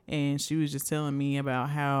 And she was just telling me about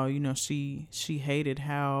how, you know, she hated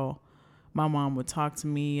how my mom would talk to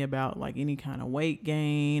me about like any kind of weight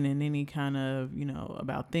gain and any kind of, you know,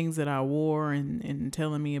 about things that I wore and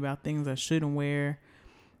telling me about things I shouldn't wear.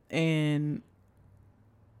 And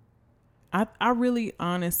I really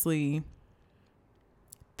honestly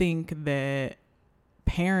think that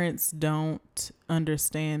parents don't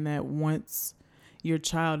understand that once your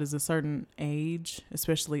child is a certain age,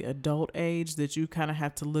 especially adult age, that you kind of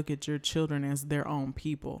have to look at your children as their own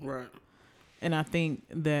people. Right. And I think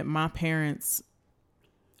that my parents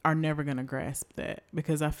are never going to grasp that,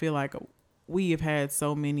 because I feel like we have had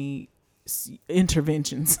so many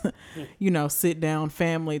interventions, you know, sit down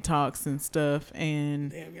family talks and stuff.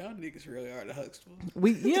 And damn, y'all niggas really are the Huxtables.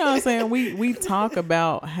 we, you know what I'm saying? We talk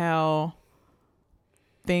about how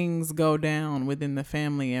things go down within the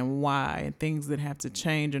family and why, and things that have to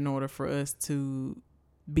change in order for us to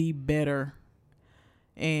be better.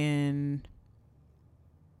 And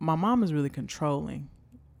my mom is really controlling,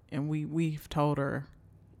 and we've told her,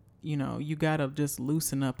 you know, you gotta just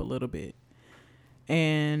loosen up a little bit.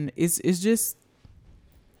 And it's just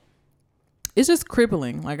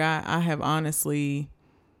crippling. Like I have honestly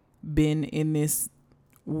been in this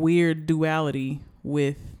weird duality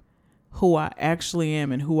with who I actually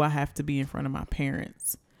am and who I have to be in front of my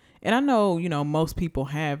parents. And I know, you know, most people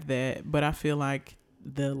have that, but I feel like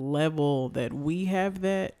the level that we have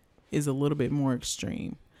that is a little bit more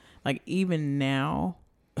extreme. Like even now,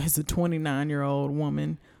 as a 29-year-old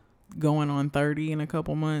woman going on 30 in a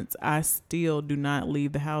couple months, I still do not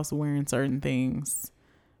leave the house wearing certain things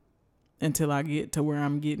until I get to where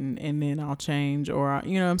I'm getting, and then I'll change, or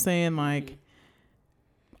you know what I'm saying? Like,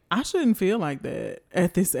 I shouldn't feel like that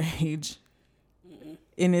at this age.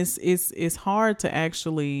 And it's hard to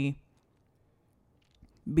actually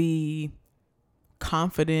be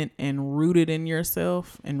confident and rooted in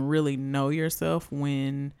yourself and really know yourself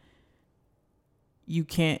when you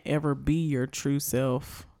can't ever be your true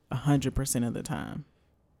self 100% of the time.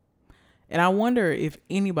 And I wonder if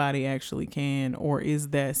anybody actually can, or is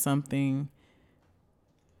that something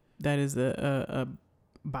that is a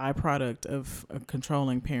byproduct of a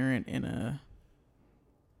controlling parent in a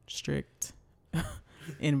strict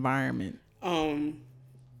environment?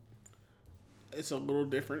 It's a little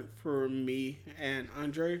different for me and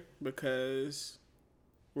Andre because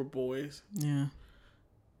we're boys. Yeah.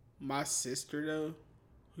 My sister though,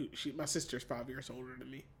 my sister's 5 years older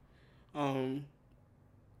than me.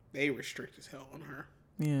 They were strict as hell on her.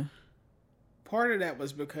 Yeah. Part of that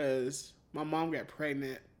was because my mom got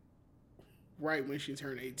pregnant right when she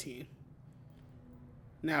turned 18.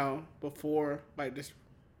 Now, before, like this,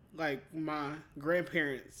 like my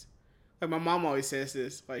grandparents, like my mom always says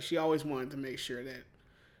this, like she always wanted to make sure that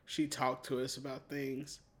she talked to us about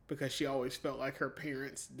things because she always felt like her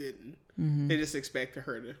parents didn't. Mm-hmm. They just expected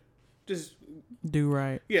her to just do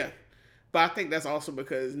right. Yeah. But I think that's also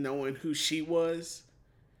because knowing who she was,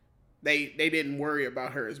 they didn't worry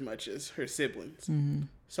about her as much as her siblings. Mm-hmm.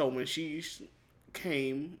 So when she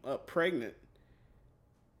came up pregnant,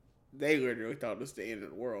 they literally thought it was the end of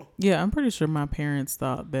the world. Yeah, I'm pretty sure my parents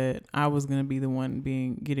thought that I was gonna be the one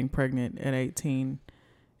getting pregnant at 18,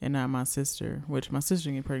 and not my sister. Which my sister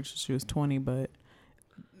getting pregnant, she was 20, but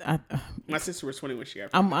my sister was 20 when she got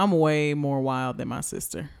pregnant. I'm way more wild than my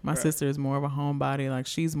sister. My Right. sister is more of a homebody, like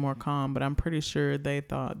she's more calm. But I'm pretty sure they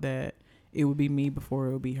thought that it would be me before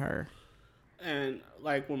it would be her. And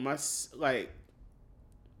like when like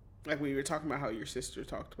when you were talking about how your sister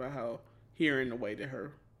talked about how hearing the way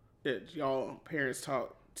that y'all parents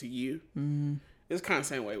talk to you, it's kind of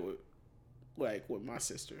the same way with my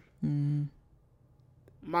sister. Mm-hmm.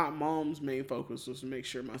 My mom's main focus was to make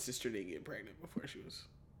sure my sister didn't get pregnant before she was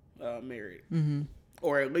married,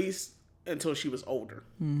 or at least until she was older.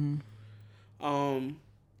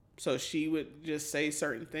 So she would just say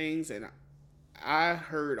certain things, and I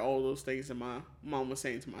heard all those things that my mom was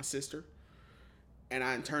saying to my sister, and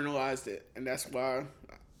I internalized it, and that's why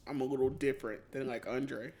I'm a little different than like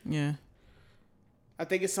Andre. Yeah. I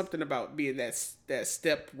think it's something about being that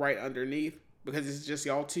step right underneath, because it's just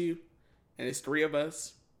y'all two, and it's three of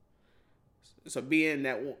us. So being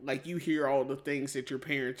that, like, you hear all the things that your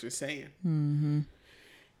parents are saying, and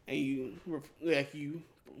you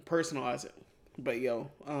personalize it. But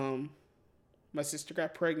my sister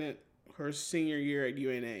got pregnant her senior year at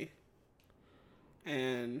UNA,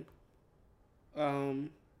 and my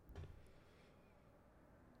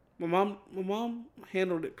mom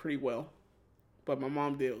handled it pretty well, but my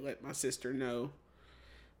mom did let my sister know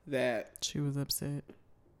that she was upset.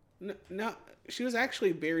 No, she was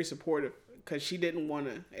actually very supportive, because she didn't want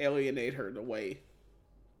to alienate her the way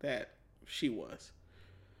that she was.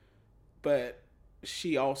 But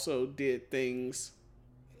she also did things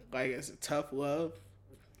like as a tough love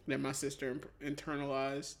that my sister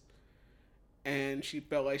internalized. And she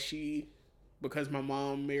felt like because my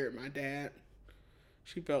mom married my dad,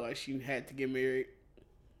 she felt like she had to get married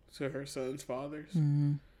to her son's fathers.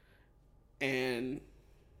 And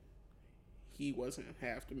he wasn't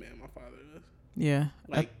half the man my father was. Yeah.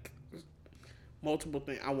 Like, multiple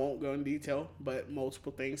things. I won't go in detail, but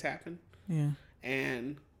multiple things happened. Yeah.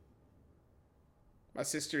 And my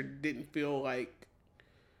sister didn't feel like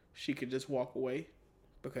she could just walk away,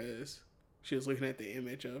 because she was looking at the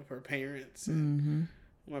image of her parents. And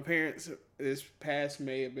my parents this past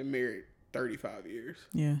May have been married 35 years.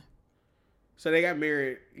 Yeah. So they got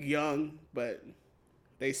married young, but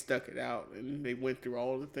they stuck it out, and they went through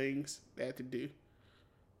all the things they had to do.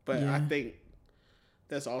 But I think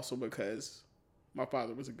that's also because my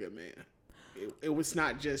father was a good man. It was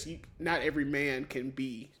not just not every man can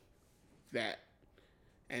be that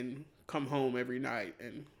and come home every night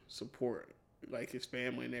and support like his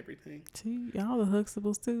family and everything. See, y'all the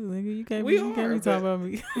Huxtables too, nigga. You can't be talking about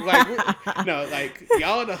me. Like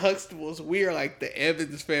y'all the Huxtables. We are like the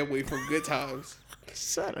Evans family from Good Times.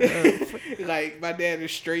 Shut up. Like, my dad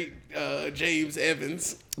is straight James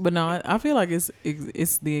Evans. But no, I feel like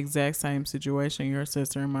it's the exact same situation your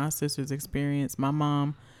sister and my sister's experience. My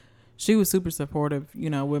mom, she was super supportive,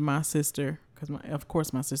 with my sister, because of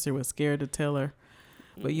course my sister was scared to tell her.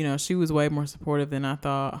 But, she was way more supportive than I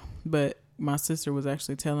thought. But my sister was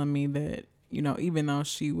actually telling me that, even though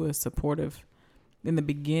she was supportive in the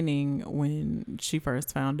beginning when she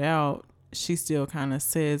first found out, she still kind of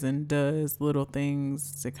says and does little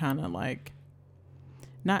things to kind of like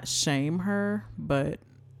not shame her, but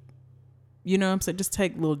you know what I'm saying, just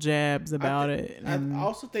take little jabs about it. And I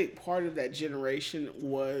also think part of that generation it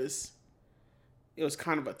was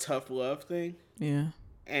kind of a tough love thing. Yeah.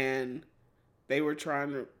 And they were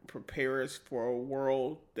trying to prepare us for a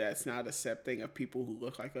world that's not accepting of people who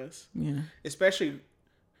look like us. Yeah. Especially,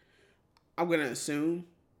 I'm going to assume,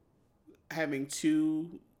 having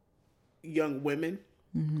two young women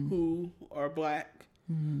who are black.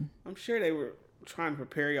 I'm sure they were trying to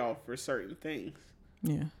prepare y'all for certain things.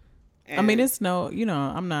 Yeah. And I mean, it's no,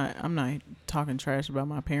 I'm not talking trash about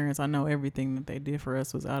my parents. I know everything that they did for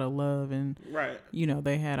us was out of love, and right.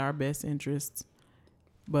 They had our best interests.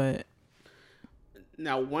 But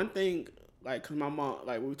now, one thing, like, cause my mom,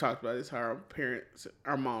 like we talked about this, how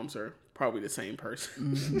our moms are probably the same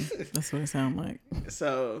person. That's what it sounds like.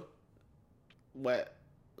 So, like,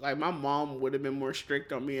 my mom would have been more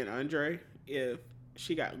strict on me and Andre if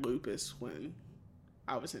she got lupus when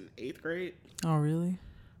I was in 8th grade. Oh, really?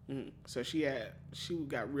 So she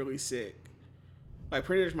got really sick, like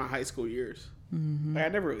pretty much my high school years. Like, I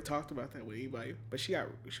never really talked about that with anybody, but she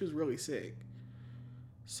was really sick.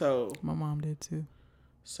 So my mom did too.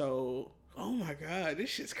 So, oh my God, this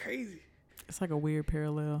shit's crazy. It's like a weird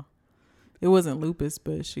parallel. It wasn't lupus,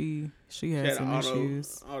 but she had some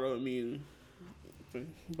autoimmune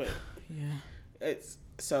thing. But yeah, it's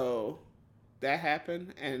so that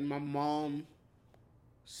happened, and my mom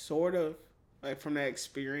sort of like from that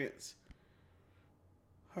experience,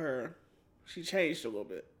 she changed a little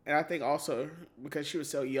bit, and I think also because she was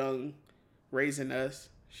so young, raising us,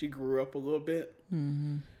 she grew up a little bit.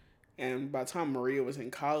 Mm-hmm. And by the time Maria was in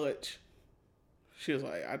college, she was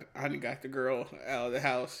like, I done got the girl out of the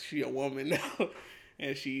house. She a woman now.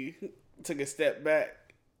 And she took a step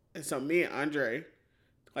back. And so me and Andre,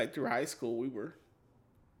 like through high school,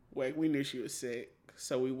 we knew she was sick.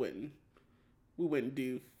 So we wouldn't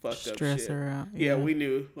do fucked up shit. Stress her out. Yeah, we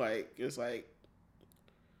knew, like, it's like,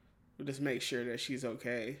 we just make sure that she's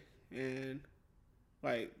okay. And,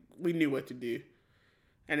 like, we knew what to do.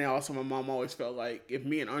 And then also my mom always felt like if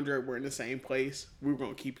me and Andre were in the same place, we were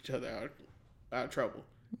going to keep each other out of trouble.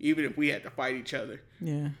 Even if we had to fight each other,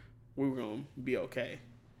 yeah, we were going to be okay.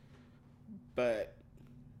 But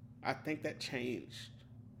I think that changed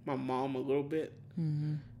my mom a little bit.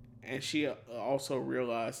 Mm-hmm. And she also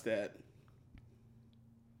realized that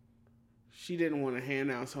she didn't want to hand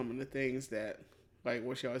out some of the things that, like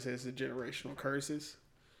what she always says, the generational curses.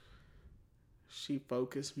 She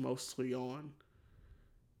focused mostly on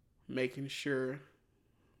making sure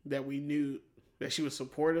that we knew that she was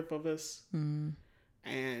supportive of us,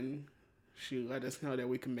 and she let us know that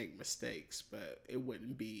we can make mistakes, but it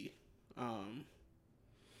wouldn't be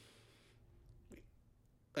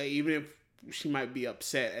like, even if she might be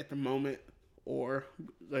upset at the moment or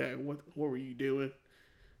like what were you doing,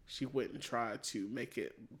 she wouldn't try to make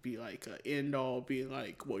it be like an end all, being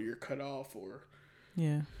like, well, you're cut off, or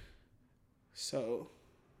yeah. So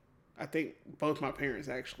I think both my parents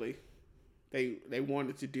actually, they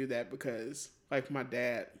wanted to do that because, like, my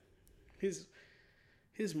dad, his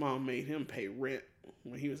mom made him pay rent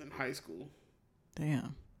when he was in high school.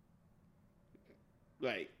 Damn.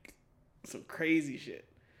 Like, some crazy shit.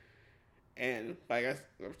 And like I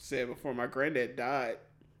said before, my granddad died,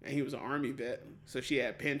 and he was an Army vet, so she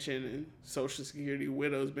had pension and Social Security,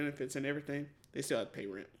 widow's benefits, and everything. They still had to pay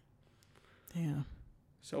rent. Damn.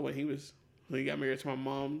 So when he got married to my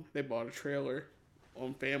mom, they bought a trailer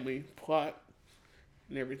on family plot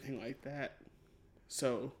and everything like that.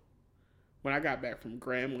 So when I got back from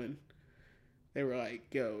Grambling, they were like,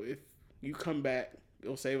 yo, if you come back,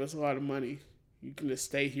 it'll save us a lot of money. You can just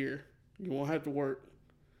stay here. You won't have to work,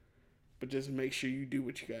 but just make sure you do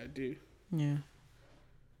what you got to do. Yeah.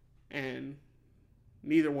 And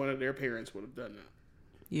neither one of their parents would have done that.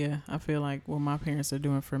 Yeah, I feel like what my parents are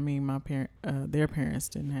doing for me, their parents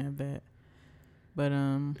didn't have that. But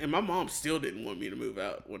and my mom still didn't want me to move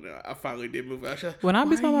out when I finally did move out. Like, when I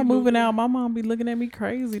be talking about moving out, my mom be looking at me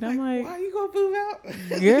crazy. And I'm like, why you gonna move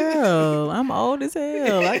out? Girl, I'm old as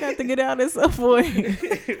hell. I got to get out at some point.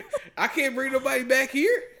 I can't bring nobody back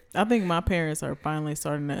here. I think my parents are finally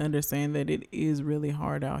starting to understand that it is really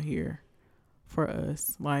hard out here for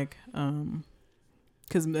us. Like,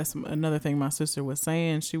 because that's another thing my sister was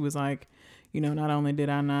saying. She was like, not only did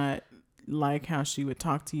I not like how she would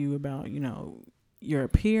talk to you about, your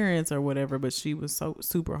appearance or whatever, but she was so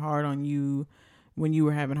super hard on you when you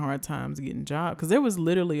were having hard times getting jobs. Because there was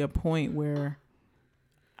literally a point where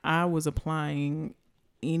I was applying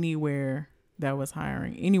anywhere that was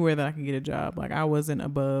hiring, anywhere that I could get a job. Like, I wasn't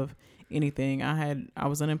above anything. I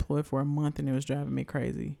was unemployed for a month, and it was driving me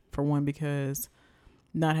crazy. For one, because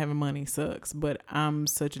not having money sucks, but I'm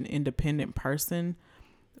such an independent person.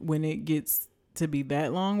 When it gets to be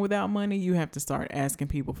that long without money, you have to start asking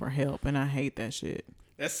people for help, and I hate that shit.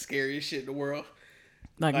 That's the scariest shit in the world.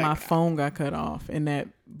 Like my phone got cut off, and that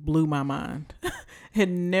blew my mind. It had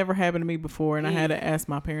never happened to me before, and I had to ask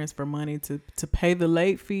my parents for money to pay the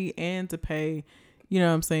late fee and to pay,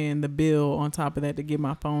 the bill on top of that to get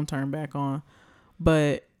my phone turned back on.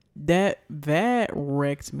 But that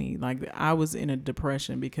wrecked me. Like, I was in a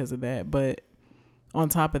depression because of that. But on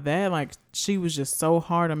top of that, like, she was just so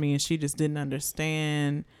hard on me, and she just didn't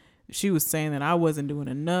understand. She was saying that I wasn't doing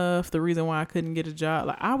enough. The reason why I couldn't get a job,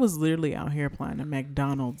 like, I was literally out here applying to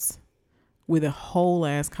McDonald's with a whole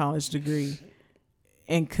ass college degree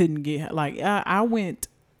and couldn't get, like, I went,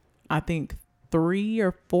 I think 3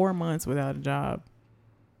 or 4 months without a job.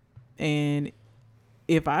 And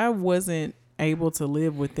if I wasn't able to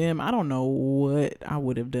live with them, I don't know what I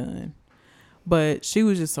would have done. But she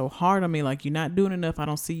was just so hard on me, like, you're not doing enough. I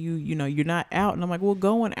don't see you, you're not out. And I'm like, well,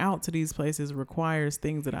 going out to these places requires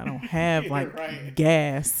things that I don't have, like right.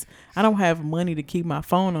 Gas. I don't have money to keep my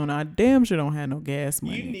phone on. I damn sure don't have no gas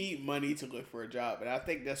money. You need money to look for a job. And I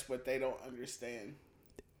think that's what they don't understand.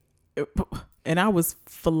 And I was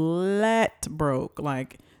flat broke,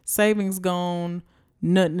 like, savings gone,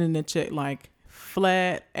 nothing in the check, like,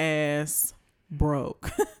 flat ass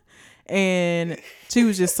broke. And she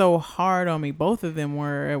was just so hard on me. Both of them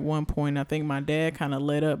were at one point. I think my dad kind of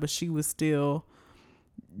let up, but she was still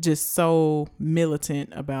just so militant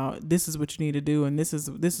about this is what you need to do, and this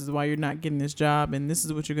is why you're not getting this job, and this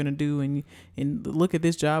is what you're gonna do, and look at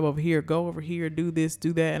this job over here, go over here, do this,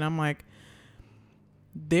 do that. And I'm like,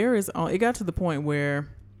 it got to the point where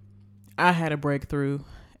I had a breakthrough,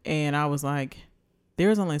 and I was like,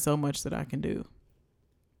 there's only so much that I can do,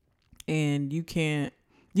 and you can't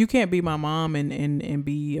be my mom and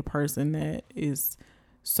be a person that is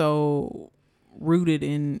so rooted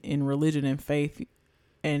in religion and faith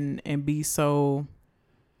and be so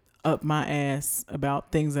up my ass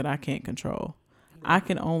about things that I can't control. I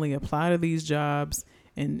can only apply to these jobs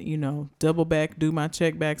and, double back, do my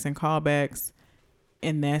checkbacks and callbacks,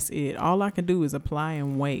 and that's it. All I can do is apply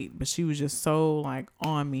and wait. But she was just so like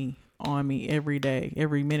on me every day,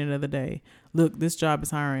 every minute of the day. Look, this job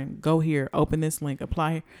is hiring. Go here, open this link,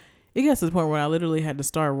 apply. It gets to the point where I literally had to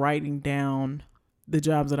start writing down the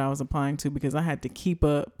jobs that I was applying to because I had to keep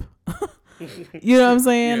up. You know what I'm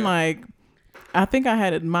saying? Yeah. Like, I think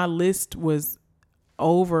my list was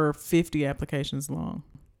over 50 applications long,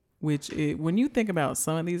 when you think about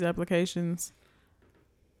some of these applications,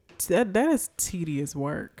 that is tedious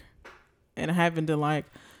work. And having to like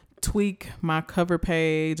tweak my cover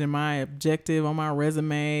page and my objective on my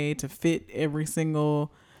resume to fit every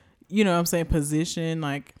single, position.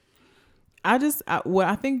 Like, I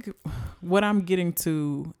think what I'm getting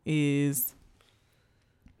to is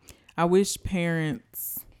I wish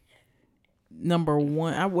parents, number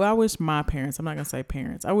one, I wish my parents, I'm not going to say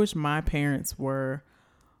parents, I wish my parents were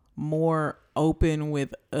more open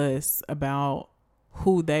with us about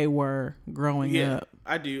who they were growing up.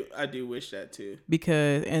 I do wish that too.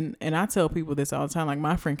 Because, and I tell people this all the time, like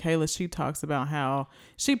my friend Kayla, she talks about how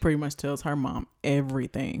she pretty much tells her mom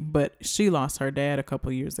everything, but she lost her dad a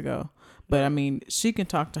couple years ago. But I mean, she can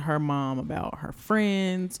talk to her mom about her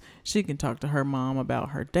friends. She can talk to her mom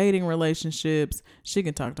about her dating relationships. She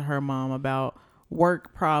can talk to her mom about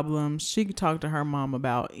work problems. She can talk to her mom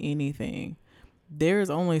about anything. There's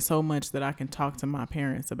only so much that I can talk to my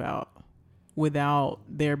parents about without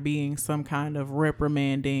there being some kind of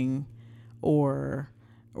reprimanding or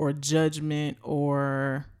judgment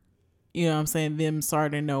or, them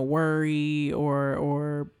starting to worry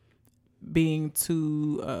or being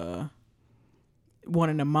too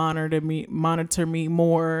wanting to monitor me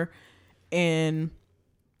more. And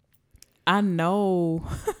I know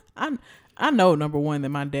I know, number one, that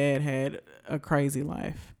my dad had a crazy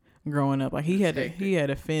life growing up. Like he had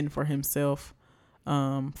to fend for himself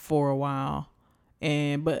for a while.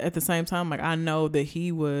 But at the same time, like I know that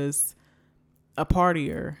he was a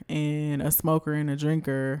partier and a smoker and a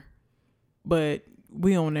drinker, but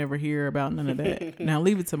we don't ever hear about none of that. Now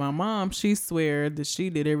leave it to my mom. She swear that she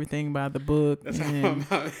did everything by the book. That's and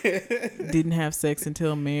how my mom didn't have sex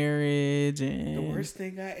until marriage. And the worst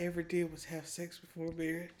thing I ever did was have sex before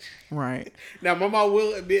marriage. Right. Now my mom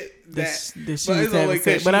will admit that she was having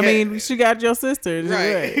sex. But I mean, she got your sister.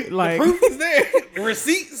 Right. Like the proof is there. The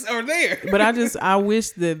receipts are there. But I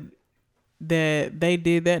wish that they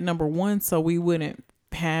did that, number one, so we wouldn't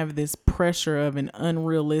have this pressure of an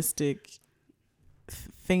unrealistic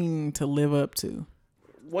thing to live up to.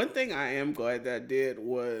 One thing I am glad that I did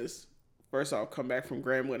was, first off, come back from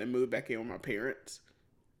Grambling and move back in with my parents,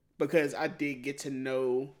 because I did get to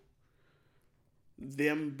know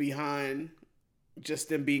them behind just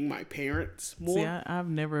them being my parents more. See, I've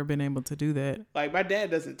never been able to do that. Like my dad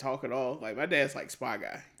doesn't talk at all. Like my dad's like Spy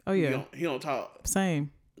Guy. Oh yeah, he don't talk.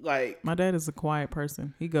 Same. Like my dad is a quiet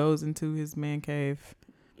person. He goes into his man cave.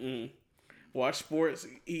 Watch sports,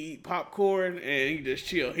 eat popcorn, and he just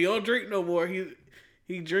chill. He don't drink no more.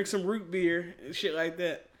 He drinks some root beer and shit like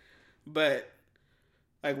that. But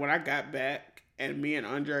like when I got back and me and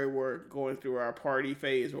Andre were going through our party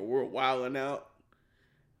phase where we're wilding out,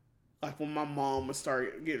 like when my mom would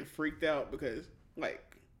start getting freaked out because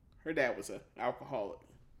like her dad was an alcoholic.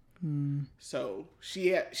 So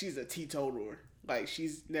she's a teetotaler. Like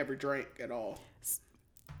she's never drank at all.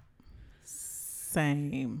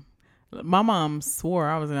 Same. My mom swore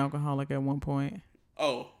I was an alcoholic at one point.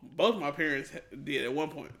 Oh, both my parents did at one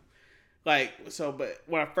point. Like, so, but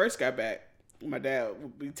when I first got back, my dad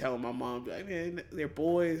would be telling my mom, like, man, they're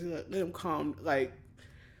boys. Let them calm. Like,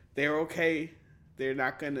 they're okay. They're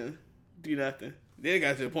not going to do nothing. Then it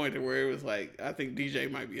got to the point where it was like, I think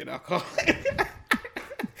DJ might be an alcoholic.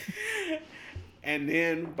 And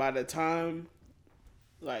then by the time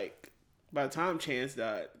Chance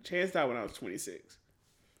died when I was 26.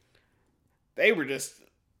 They were just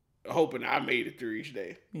hoping I made it through each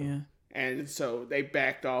day. Yeah. And so they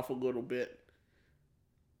backed off a little bit.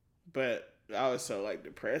 But I was so like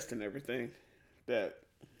depressed and everything that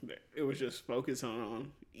it was just focused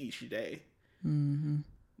on each day. Mm-hmm.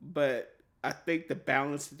 But I think the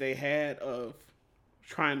balance that they had of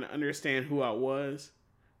trying to understand who I was,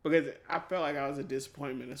 because I felt like I was a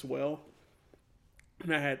disappointment as well,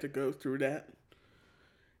 and I had to go through that.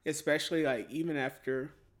 Especially like even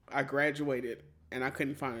after I graduated and I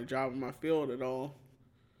couldn't find a job in my field at all,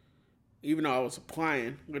 even though I was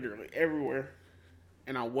applying literally everywhere,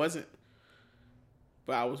 and I wasn't.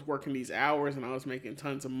 But I was working these hours and I was making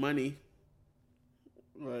tons of money.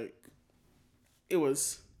 Like it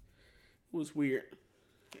was weird,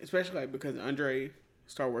 especially like because Andre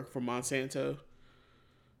started working for Monsanto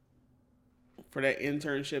for that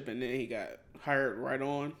internship, and then he got hired right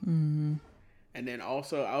on. Mm-hmm. And then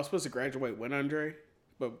also I was supposed to graduate with Andre,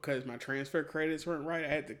 but because my transfer credits weren't right, I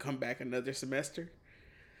had to come back another semester.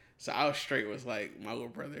 So I was straight was like, my little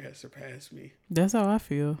brother has surpassed me. That's how I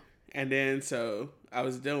feel. And then so I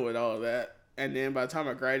was dealing with all of that. And then by the time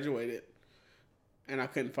I graduated and I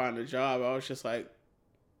couldn't find a job, I was just like,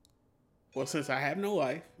 well, since I have no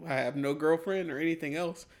life, I have no girlfriend or anything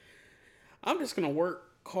else, I'm just going to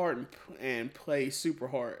work hard and play super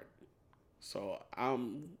hard. So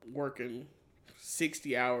I'm working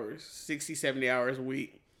 60, 70 hours a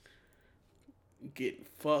week, getting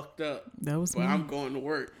fucked up. That was me. But I'm going to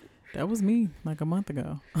work. That was me like a month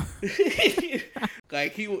ago.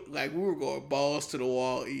 Like we were going balls to the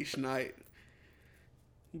wall each night.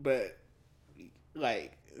 But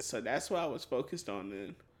like, so that's what I was focused on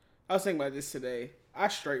then. I was thinking about this today. I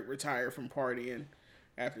straight retired from partying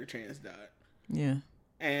after Chance died. Yeah.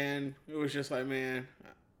 And it was just like, man,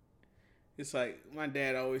 it's like my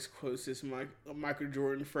dad always quotes this Michael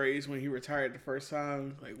Jordan phrase when he retired the first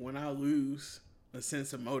time, like, when I lose a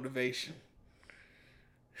sense of motivation.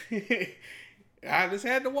 I just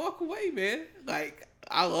had to walk away, man. Like,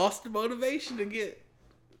 I lost the motivation to get,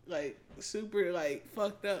 like, super, like,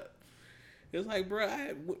 fucked up. It was like, bro, I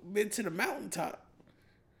had been to the mountaintop.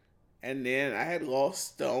 And then I had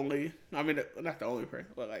lost not the only person,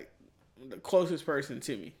 but, like, the closest person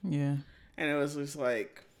to me. Yeah. And it was just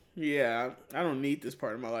like, yeah, I don't need this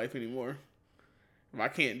part of my life anymore. If I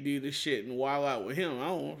can't do this shit and wild out with him, I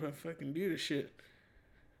don't want to fucking do this shit.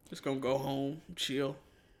 Just gonna go home, chill.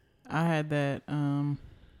 I had that,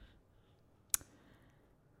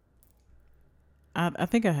 I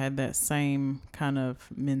think I had that same kind of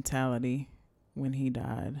mentality when he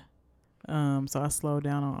died. So I slowed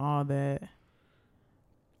down on all that.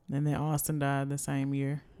 And then Austin died the same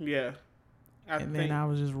year. Yeah. Then I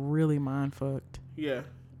was just really mind fucked. Yeah.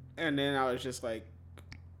 And then I was just like,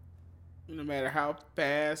 no matter how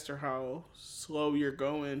fast or how slow you're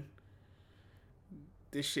going,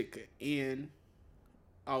 this shit could end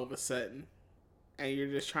all of a sudden. And you're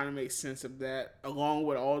just trying to make sense of that, along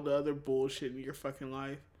with all the other bullshit in your fucking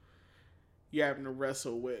life. You're having to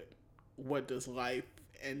wrestle with what does life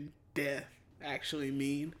and death actually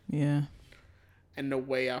mean. Yeah. And the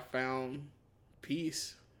way I found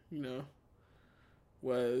peace,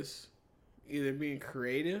 was either being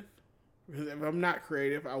creative, because if I'm not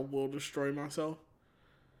creative, I will destroy myself.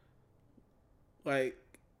 Like,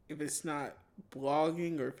 if it's not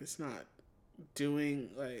blogging or if it's not doing,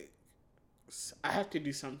 like, I have to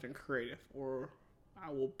do something creative or I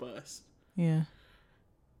will bust. Yeah.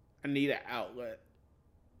 I need an outlet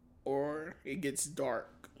or it gets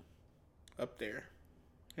dark up there.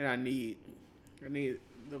 And I need to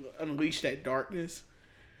unleash that darkness.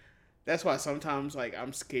 That's why sometimes, like,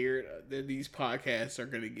 I'm scared that these podcasts are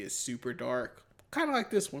going to get super dark. Kind of like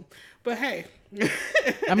this one. But hey.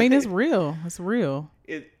 I mean, it's real. It's real.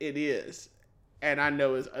 It is. And I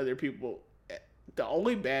know as other people, the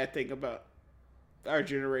only bad thing about our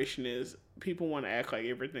generation is people want to act like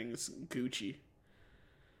everything's Gucci.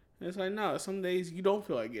 And it's like, no, some days you don't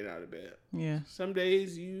feel like getting out of bed. Yeah. Some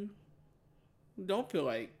days you don't feel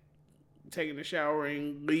like taking a shower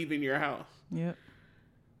and leaving your house. Yep.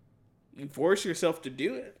 You force yourself to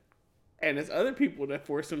do it. And it's other people that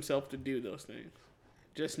force themselves to do those things.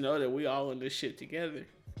 Just know that we all in this shit together.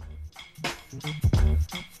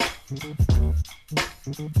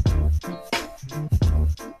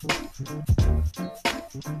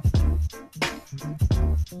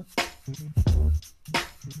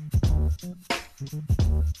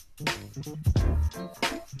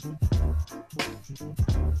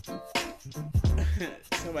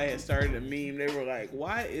 Somebody had started a meme. They were like,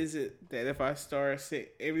 why is it that if I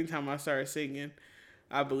every time I start singing,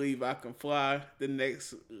 I believe I can fly, the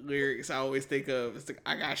next lyrics I always think of is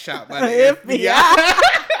I got shot by the FBI.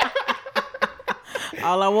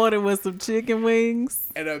 All I wanted was some chicken wings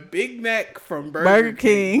and a Big Mac from Burger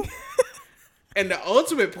King. And the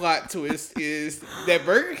ultimate plot twist is that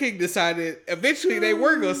Burger King decided eventually they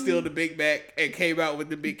were going to steal the Big Mac and came out with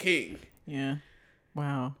the Big King. Yeah.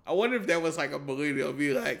 Wow. I wonder if that was like a millennial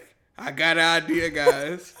be like, I got an idea,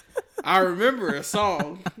 guys. I remember a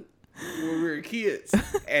song when we were kids.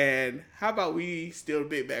 And how about we steal the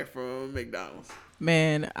Big Mac from McDonald's?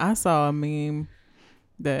 Man, I saw a meme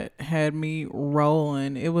that had me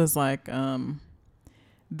rolling. It was like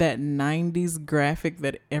that 90s graphic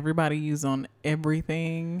that everybody used on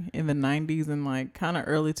everything in the 90s and like kind of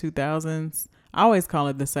early 2000s. I always call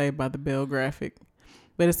it the Saved by the Bell graphic.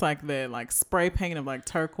 But it's like the like spray paint of like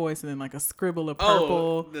turquoise and then like a scribble of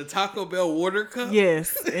purple. Oh, the Taco Bell water cup?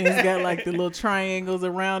 Yes. And it's got like the little triangles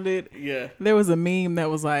around it. Yeah. There was a meme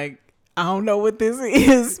that was like, I don't know what this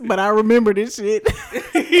is, but I remember this shit.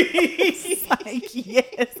 It's like,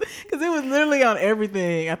 yes. Because it was literally on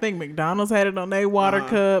everything. I think McDonald's had it on their water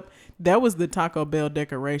cup. That was the Taco Bell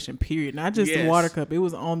decoration, period. Not just the water cup. It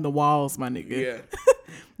was on the walls, my nigga. Yeah.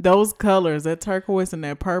 Those colors, that turquoise and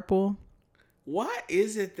that purple. Why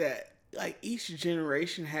is it that like each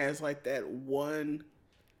generation has like that one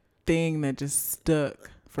thing that just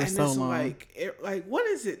stuck for so long? Like what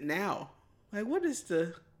is it now? Like what is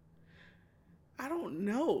the? I don't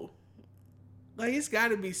know. Like it's got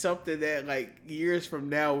to be something that like years from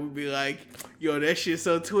now we'll be like, yo, that shit's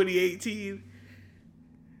so 2018.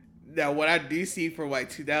 Now what I do see from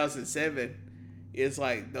like 2007 is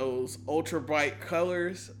like those ultra bright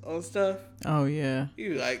colors on stuff. Oh yeah.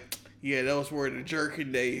 You like. Yeah, those were the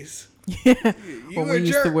jerking days. Yeah. When we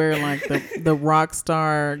used to wear like the rock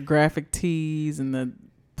star graphic tees and the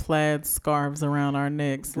plaid scarves around our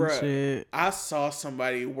necks and shit. I saw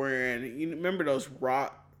somebody wearing, you remember those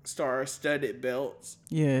rock star studded belts?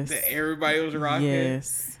 Yes. That everybody was rocking?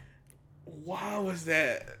 Yes. Why was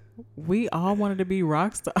that? We all wanted to be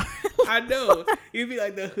rock stars. I know. You'd be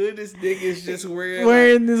like the hoodest niggas just wearing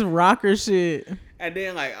like, this rocker shit. And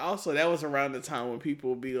then like also that was around the time when people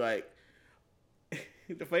would be like,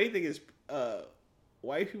 the funny thing is,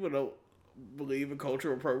 white people don't believe in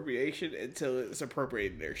cultural appropriation until it's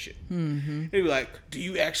appropriating their shit. Mm-hmm. They'd be like, "Do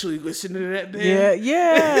you actually listen to that band?"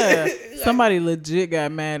 Yeah. Like, somebody legit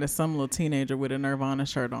got mad at some little teenager with a Nirvana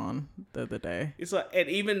shirt on the other day. It's like, and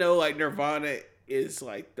even though like Nirvana is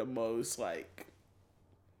like the most like,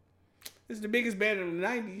 it's the biggest band in the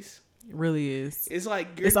 '90s. It really is. It's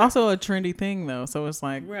like it's also a trendy thing though, so it's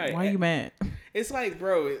like, right. Why are you mad? It's like,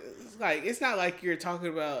 bro, it's like it's not like you're talking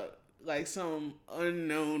about like some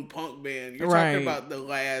unknown punk band. You're talking about the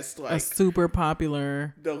last like a super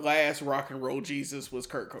popular. The last rock and roll Jesus was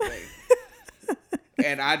Kurt Cobain.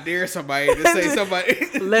 And I dare somebody to say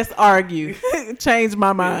somebody. Let's argue. Change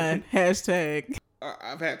my mind. Hashtag.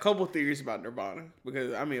 I've had a couple theories about Nirvana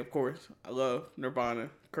because I mean, of course, I love Nirvana,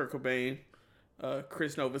 Kurt Cobain,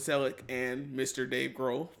 Chris Novoselic, and Mr. Dave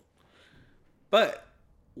Grohl. But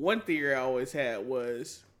one theory I always had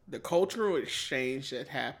was the cultural exchange that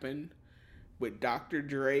happened with Dr.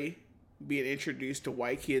 Dre being introduced to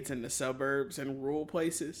white kids in the suburbs and rural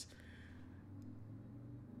places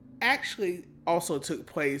actually also took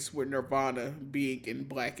place with Nirvana being in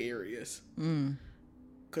black areas.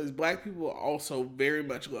 Because black people also very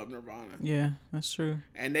much love Nirvana. Yeah, that's true.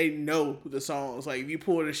 And they know the songs. Like, if you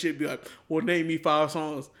pull this shit, be like, well, name me 5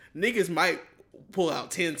 songs. Niggas might pull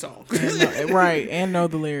out 10 songs. Right, and know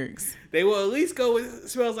the lyrics. They will at least go with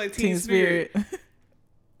Smells Like Teen Spirit.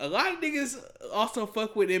 A lot of niggas also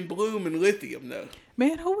fuck with In Bloom and Lithium, though.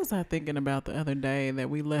 Man, who was I thinking about the other day that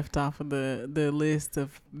we left off of the list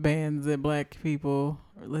of bands that black people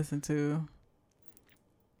listen to?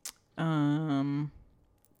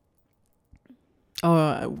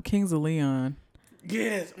 Kings of Leon.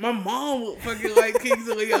 Yes, my mom would fucking like Kings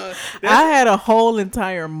of Leon. I had a whole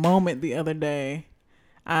entire moment the other day.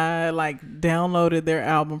 I like downloaded their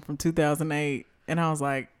album from 2008 and I was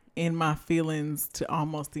like in my feelings to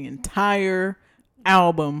almost the entire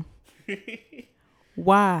album.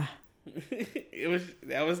 Why?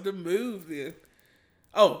 That was the move then.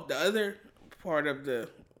 Oh, the other part of the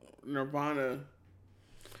Nirvana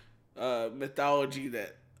mythology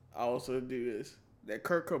that I also do is that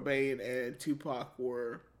Kurt Cobain and Tupac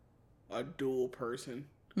were a dual person.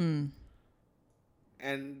 And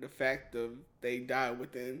the fact of they died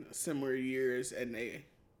within similar years and they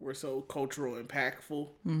were so cultural impactful.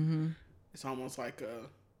 It's almost like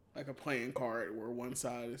a playing card where one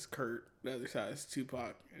side is Kurt, the other side is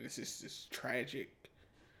Tupac, and it's just this tragic.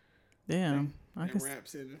 Damn,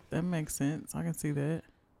 that makes sense. I can see that.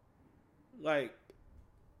 Like,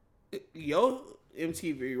 yo,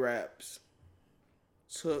 MTV Raps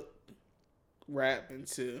took rap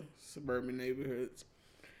into suburban neighborhoods.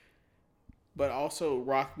 but also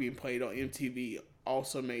rock being played on MTV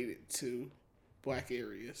also made it to black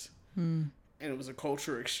areas. Mm. And it was a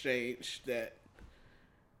culture exchange that,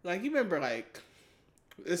 like, you remember, like,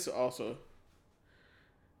 this also,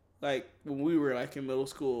 like, when we were, like, in middle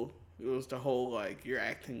school, it was the whole, like, you're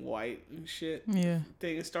acting white and shit Yeah.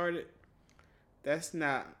 thing started. That's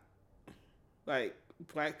not, like,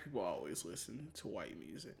 black people always listen to white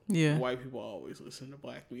music. Yeah. White people always listen to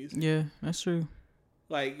black music. Yeah, that's true.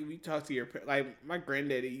 Like, if you talk to your, like, my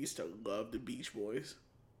granddaddy used to love the Beach Boys.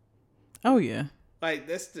 Oh, yeah. Like,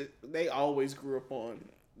 they always grew up on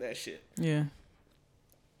that shit. Yeah.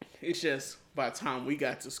 It's just, by the time we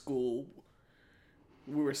got to school,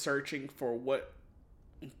 we were searching for what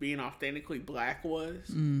being authentically black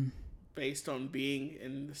was, based on being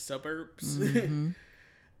in the suburbs,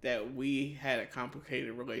 that we had a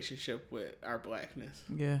complicated relationship with our blackness.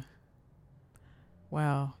 Yeah.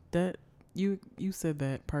 Wow. That, you said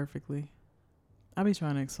that perfectly. I be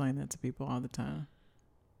trying to explain that to people all the time.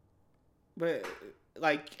 But,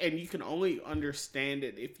 like, and you can only understand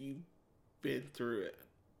it if you've been through it.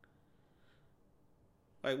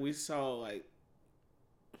 Like, we saw, like,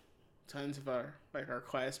 tons of our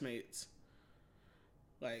classmates.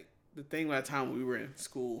 Like, the thing by the time we were in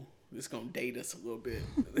school, it's gonna date us a little bit.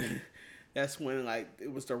 That's when, like,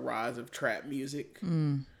 it was the rise of trap music.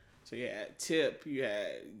 So you had Tip, you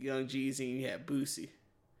had Young Jeezy, and you had Boosie.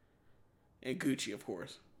 And Gucci, of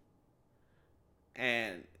course.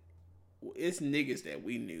 And it's niggas that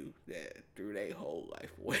we knew that threw their whole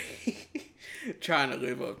life away trying to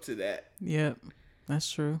live up to that. Yep,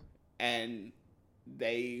 that's true. And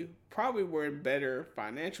they probably were in better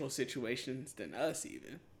financial situations than us,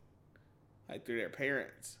 even. Like, through their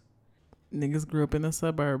parents. Niggas grew up in the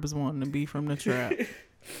suburbs wanting to be from the trap.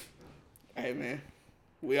 Hey, man.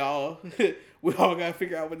 We all gotta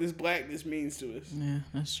figure out what this blackness means to us. Yeah,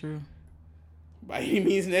 that's true. By any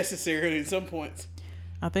means necessary at some points.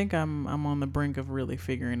 I think I'm on the brink of really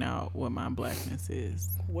figuring out what my blackness is.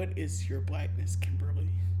 What is your blackness, Kimberly?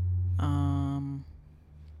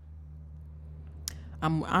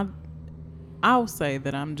 I'll say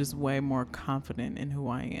that I'm just way more confident in who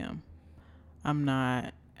I am. I'm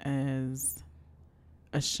not as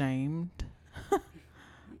ashamed.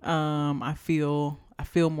 I feel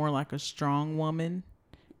more like a strong woman,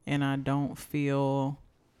 and I don't feel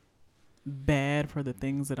bad for the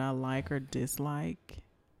things that I like or dislike.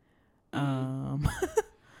 We're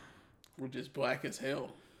just black as hell.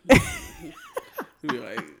 Be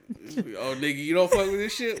like, oh, nigga, you don't fuck with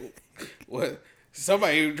this shit? What?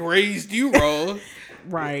 Somebody raised you wrong.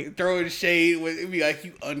 Right. Throwing shade. It'd be like,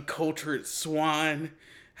 you uncultured swine.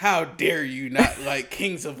 How dare you not like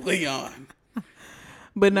Kings of Leon?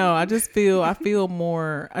 But no, I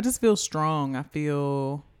feel strong. I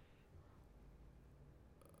feel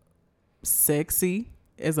sexy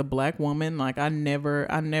as a black woman. Like, I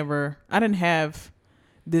didn't have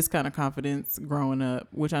this kind of confidence growing up,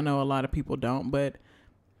 which I know a lot of people don't. But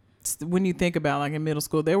when you think about, like, in middle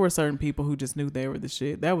school, there were certain people who just knew they were the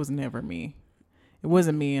shit. That was never me. It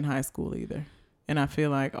wasn't me in high school either. And I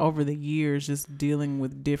feel like over the years, just dealing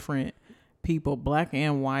with different people, black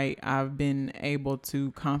and white, I've been able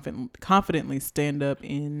to confidently stand up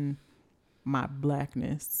in my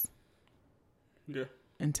blackness. Yeah.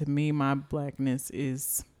 And to me, my blackness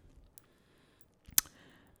is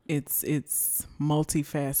it's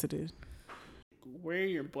multifaceted. Wearing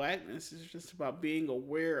your blackness is just about being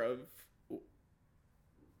aware of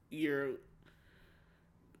the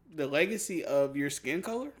legacy of your skin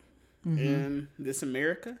color in this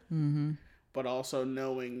America, but also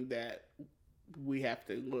knowing that we have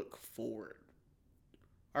to look forward.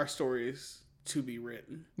 Our story is to be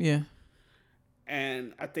written. Yeah.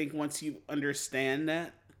 And I think once you understand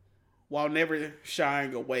that, while never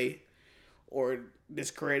shying away or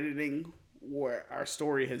discrediting where our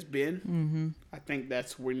story has been, I think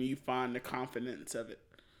that's when you find the confidence of it.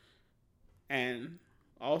 And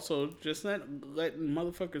also, just letting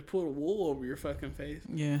motherfuckers pull the wool over your fucking face.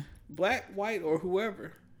 Yeah. Black, white, or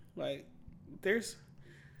whoever. Like,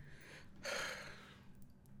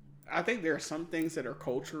 I think there are some things that are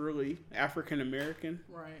culturally African American.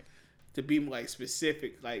 Right. To be, like,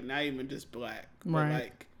 specific, like, not even just black. But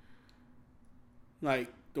Right.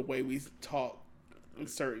 like the way we talk on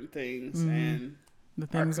certain things and the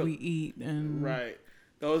things we eat and right.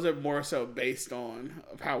 Those are more so based on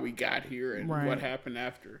of how we got here and what happened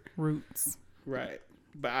after. Roots. Right.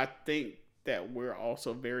 But I think that we're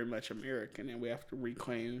also very much American and we have to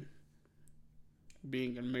reclaim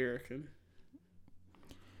being American.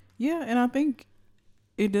 Yeah, and I think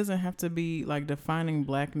it doesn't have to be like defining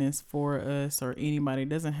blackness for us or anybody. It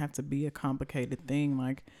doesn't have to be a complicated thing.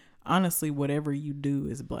 Like, honestly, whatever you do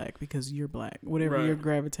is black because you're black. Whatever you're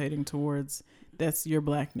gravitating towards, that's your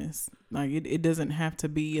blackness. Like it doesn't have to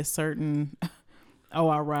be a certain, oh,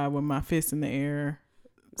 I ride with my fist in the air.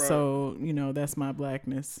 Right. So, that's my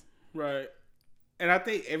blackness. Right. And I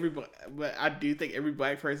think but I do think every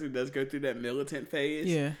black person does go through that militant phase.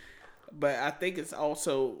 Yeah. But I think it's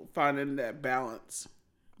also finding that balance.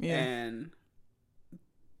 Yeah. And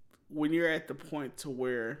when you're at the point to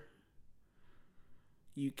where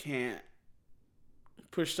you can't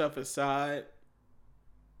push stuff aside,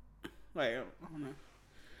 like, I don't know.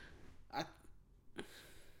 I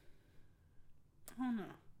don't know.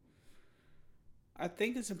 I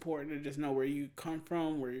think it's important to just know where you come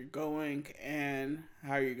from, where you're going, and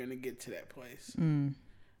how you're going to get to that place. Mm.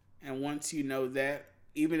 And once you know that,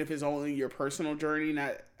 even if it's only your personal journey,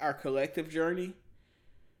 not our collective journey,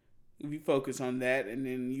 if you focus on that and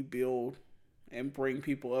then you build and bring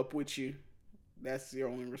people up with you, that's your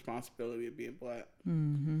only responsibility of being black.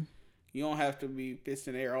 Mm-hmm. You don't have to be fist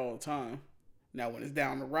in the air all the time. Now, when it's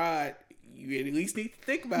down the ride, you at least need to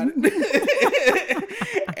think about it.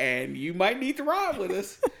 And you might need to ride with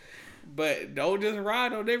us. But don't just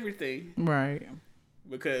ride on everything. Right.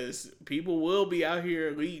 Because people will be out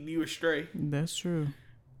here leading you astray. That's true.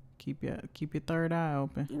 Keep your third eye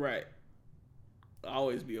open. Right.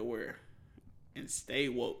 Always be aware. And stay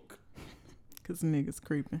woke. Because niggas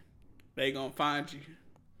creeping. They gonna find you.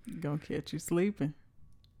 Gonna catch you sleeping.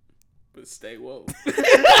 But stay woke.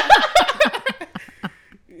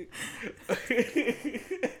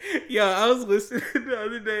 Yo, I was listening the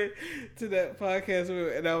other day to that podcast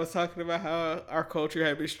and I was talking about how our culture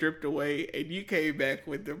had been stripped away, and you came back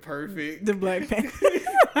with the Black Panther.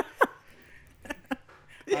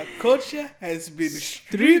 Our culture has been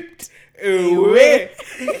stripped away.